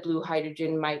weight that blue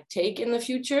hydrogen might take in the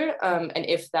future, and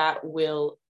if that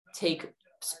will take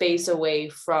space away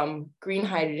from green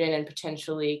hydrogen and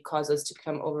potentially cause us to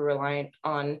become over-reliant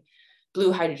on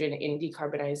blue hydrogen in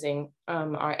decarbonizing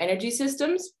our energy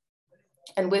systems.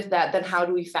 And with that, then how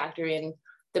do we factor in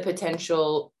the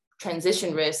potential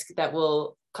transition risk that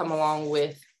will come along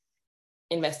with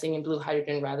investing in blue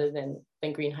hydrogen rather than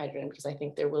green hydrogen? Because I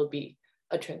think there will be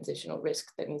a transitional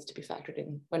risk that needs to be factored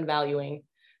in when valuing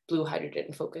blue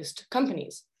hydrogen focused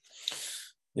companies.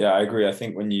 Yeah, I agree. I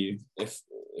think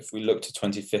if we look to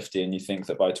 2050 and you think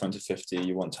that by 2050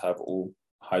 you want to have all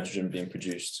hydrogen being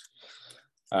produced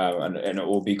and it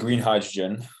will be green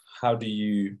hydrogen. How do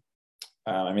you,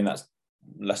 I mean, that's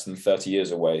less than 30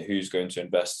 years away. Who's going to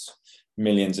invest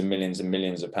millions and millions and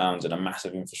millions of pounds in a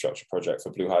massive infrastructure project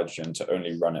for blue hydrogen to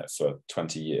only run it for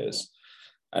 20 years?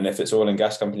 And if it's oil and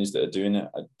gas companies that are doing it,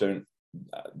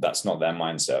 that's not their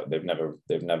mindset. They've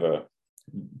never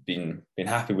been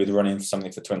happy with running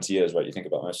something for 20 years, right? You think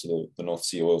about most of the North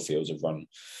Sea oil fields have run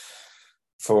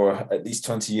for at least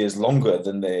 20 years longer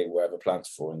than they were ever planned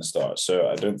for in the start. So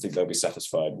I don't think they'll be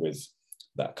satisfied with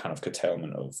that kind of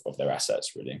curtailment of their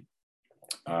assets, really.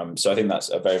 So I think that's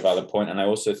a very valid point. And I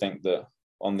also think that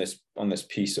on this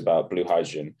piece about blue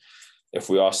hydrogen, if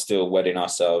we are still wedding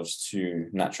ourselves to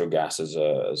natural gas as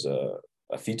a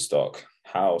feedstock,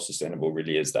 how sustainable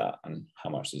really is that, and how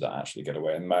much does that actually get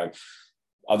away? And my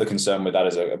other concern with that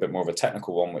is a bit more of a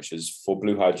technical one, which is for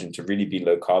blue hydrogen to really be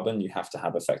low carbon, you have to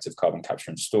have effective carbon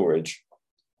capture and storage.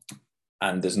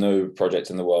 And there's no project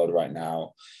in the world right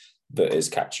now that is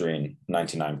capturing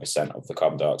 99% of the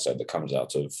carbon dioxide that comes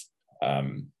out of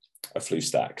a flue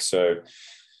stack. So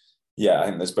yeah, I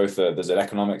think there's an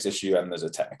economics issue and there's a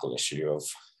technical issue of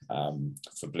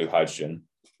for blue hydrogen.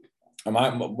 And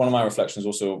one of my reflections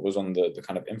also was on the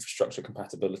kind of infrastructure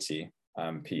compatibility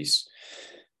piece.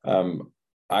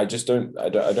 I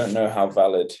don't know how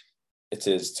valid it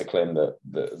is to claim that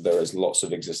there is lots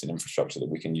of existing infrastructure that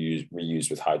we can reuse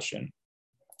with hydrogen.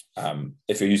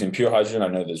 If you're using pure hydrogen, I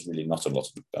know there's really not a lot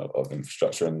of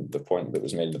infrastructure, and the point that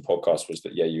was made in the podcast was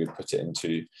that, yeah, you would put it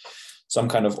into some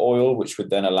kind of oil, which would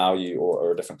then allow you,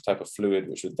 or a different type of fluid,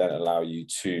 which would then allow you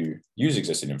to use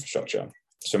existing infrastructure.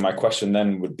 So my question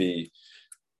then would be,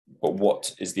 but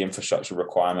what is the infrastructure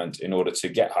requirement in order to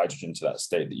get hydrogen to that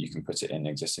state that you can put it in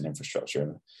existing infrastructure?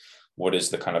 And what is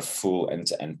the kind of full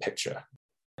end-to-end picture?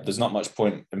 There's not much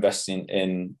point investing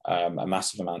in a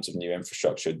massive amount of new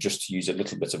infrastructure just to use a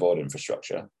little bit of old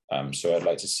infrastructure. So I'd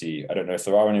like to see, I don't know if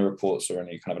there are any reports or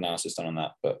any kind of analysis done on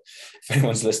that, but if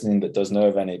anyone's listening that does know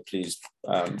of any, please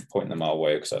point them our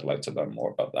way, because I'd like to learn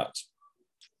more about that.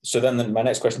 So then my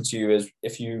next question to you is,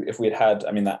 if we had,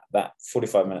 I mean, that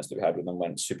 45 minutes that we had with them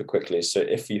went super quickly. So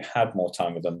if you had more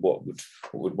time with them, what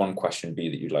would one question be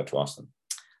that you'd like to ask them?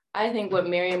 I think what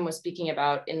Miriam was speaking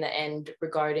about in the end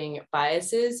regarding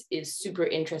biases is super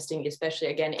interesting, especially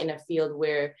again in a field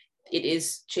where it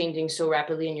is changing so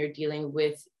rapidly and you're dealing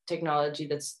with technology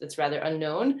that's rather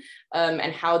unknown,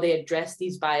 and how they address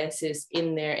these biases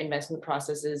in their investment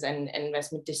processes and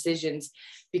investment decisions,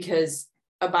 because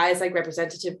a bias like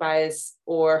representative bias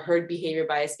or herd behavior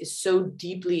bias is so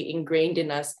deeply ingrained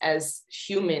in us as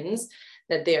humans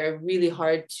that they are really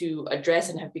hard to address,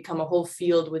 and have become a whole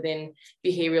field within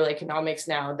behavioral economics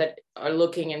now that are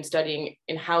looking and studying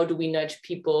in how do we nudge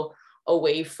people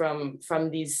away from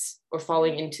these, or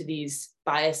falling into these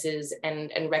biases,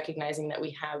 and recognizing that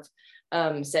we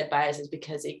have said biases,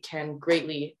 because it can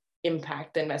greatly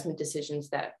impact the investment decisions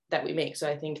that we make. So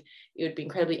I think it would be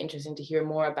incredibly interesting to hear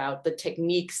more about the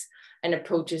techniques and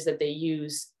approaches that they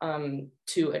use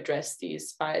to address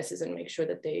these biases and make sure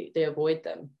that they avoid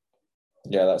them.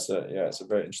 Yeah, it's a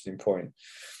very interesting point.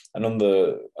 And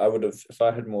I would have, if I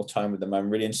had more time with them,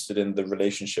 I'm really interested in the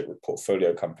relationship with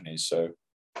portfolio companies. So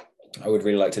I would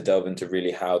really like to delve into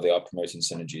really how they are promoting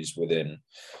synergies within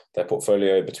their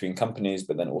portfolio between companies,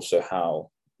 but then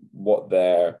also what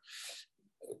their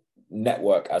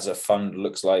network as a fund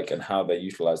looks like, and how they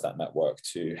utilize that network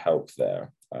to help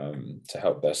their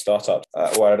startup.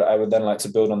 I would then like to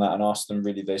build on that and ask them,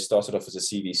 really, they started off as a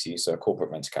CVC, so a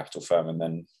corporate venture capital firm, and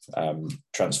then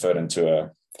transferred into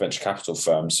a venture capital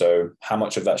firm. So how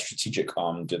much of that strategic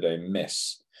arm do they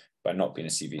miss by not being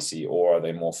a CVC, or are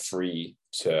they more free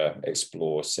to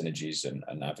explore synergies and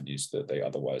avenues that they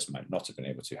otherwise might not have been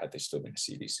able to had they still been a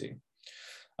CVC?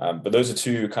 But those are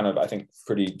two kind of, I think,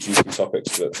 pretty juicy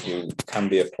topics that can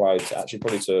be applied to actually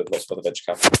probably to lots of other venture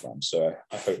capital firms. So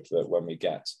I hope that when we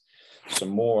get some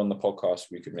more on the podcast,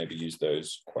 we could maybe use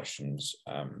those questions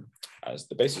as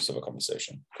the basis of a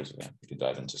conversation, because we could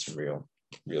dive into some real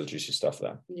juicy stuff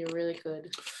there. You're really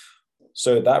good.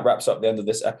 So that wraps up the end of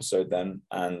this episode then.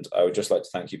 And I would just like to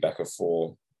thank you, Becca,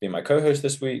 for being my co-host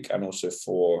this week, and also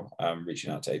for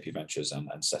reaching out to AP Ventures and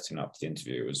setting up the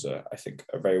interview. It was, I think,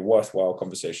 a very worthwhile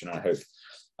conversation. And I hope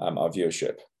our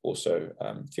viewership also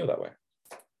feel that way.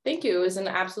 Thank you. It was an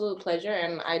absolute pleasure.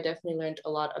 And I definitely learned a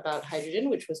lot about hydrogen,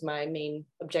 which was my main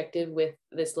objective with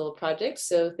this little project.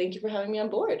 So thank you for having me on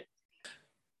board.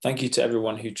 Thank you to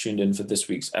everyone who tuned in for this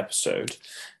week's episode.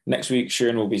 Next week,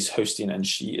 Shirin will be hosting, and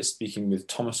she is speaking with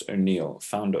Thomas O'Neill,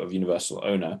 founder of Universal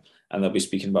Owner, and they'll be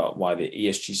speaking about why the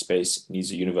ESG space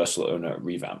needs a Universal Owner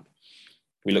revamp.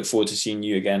 We look forward to seeing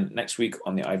you again next week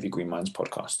on the Ivy Green Minds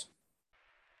podcast.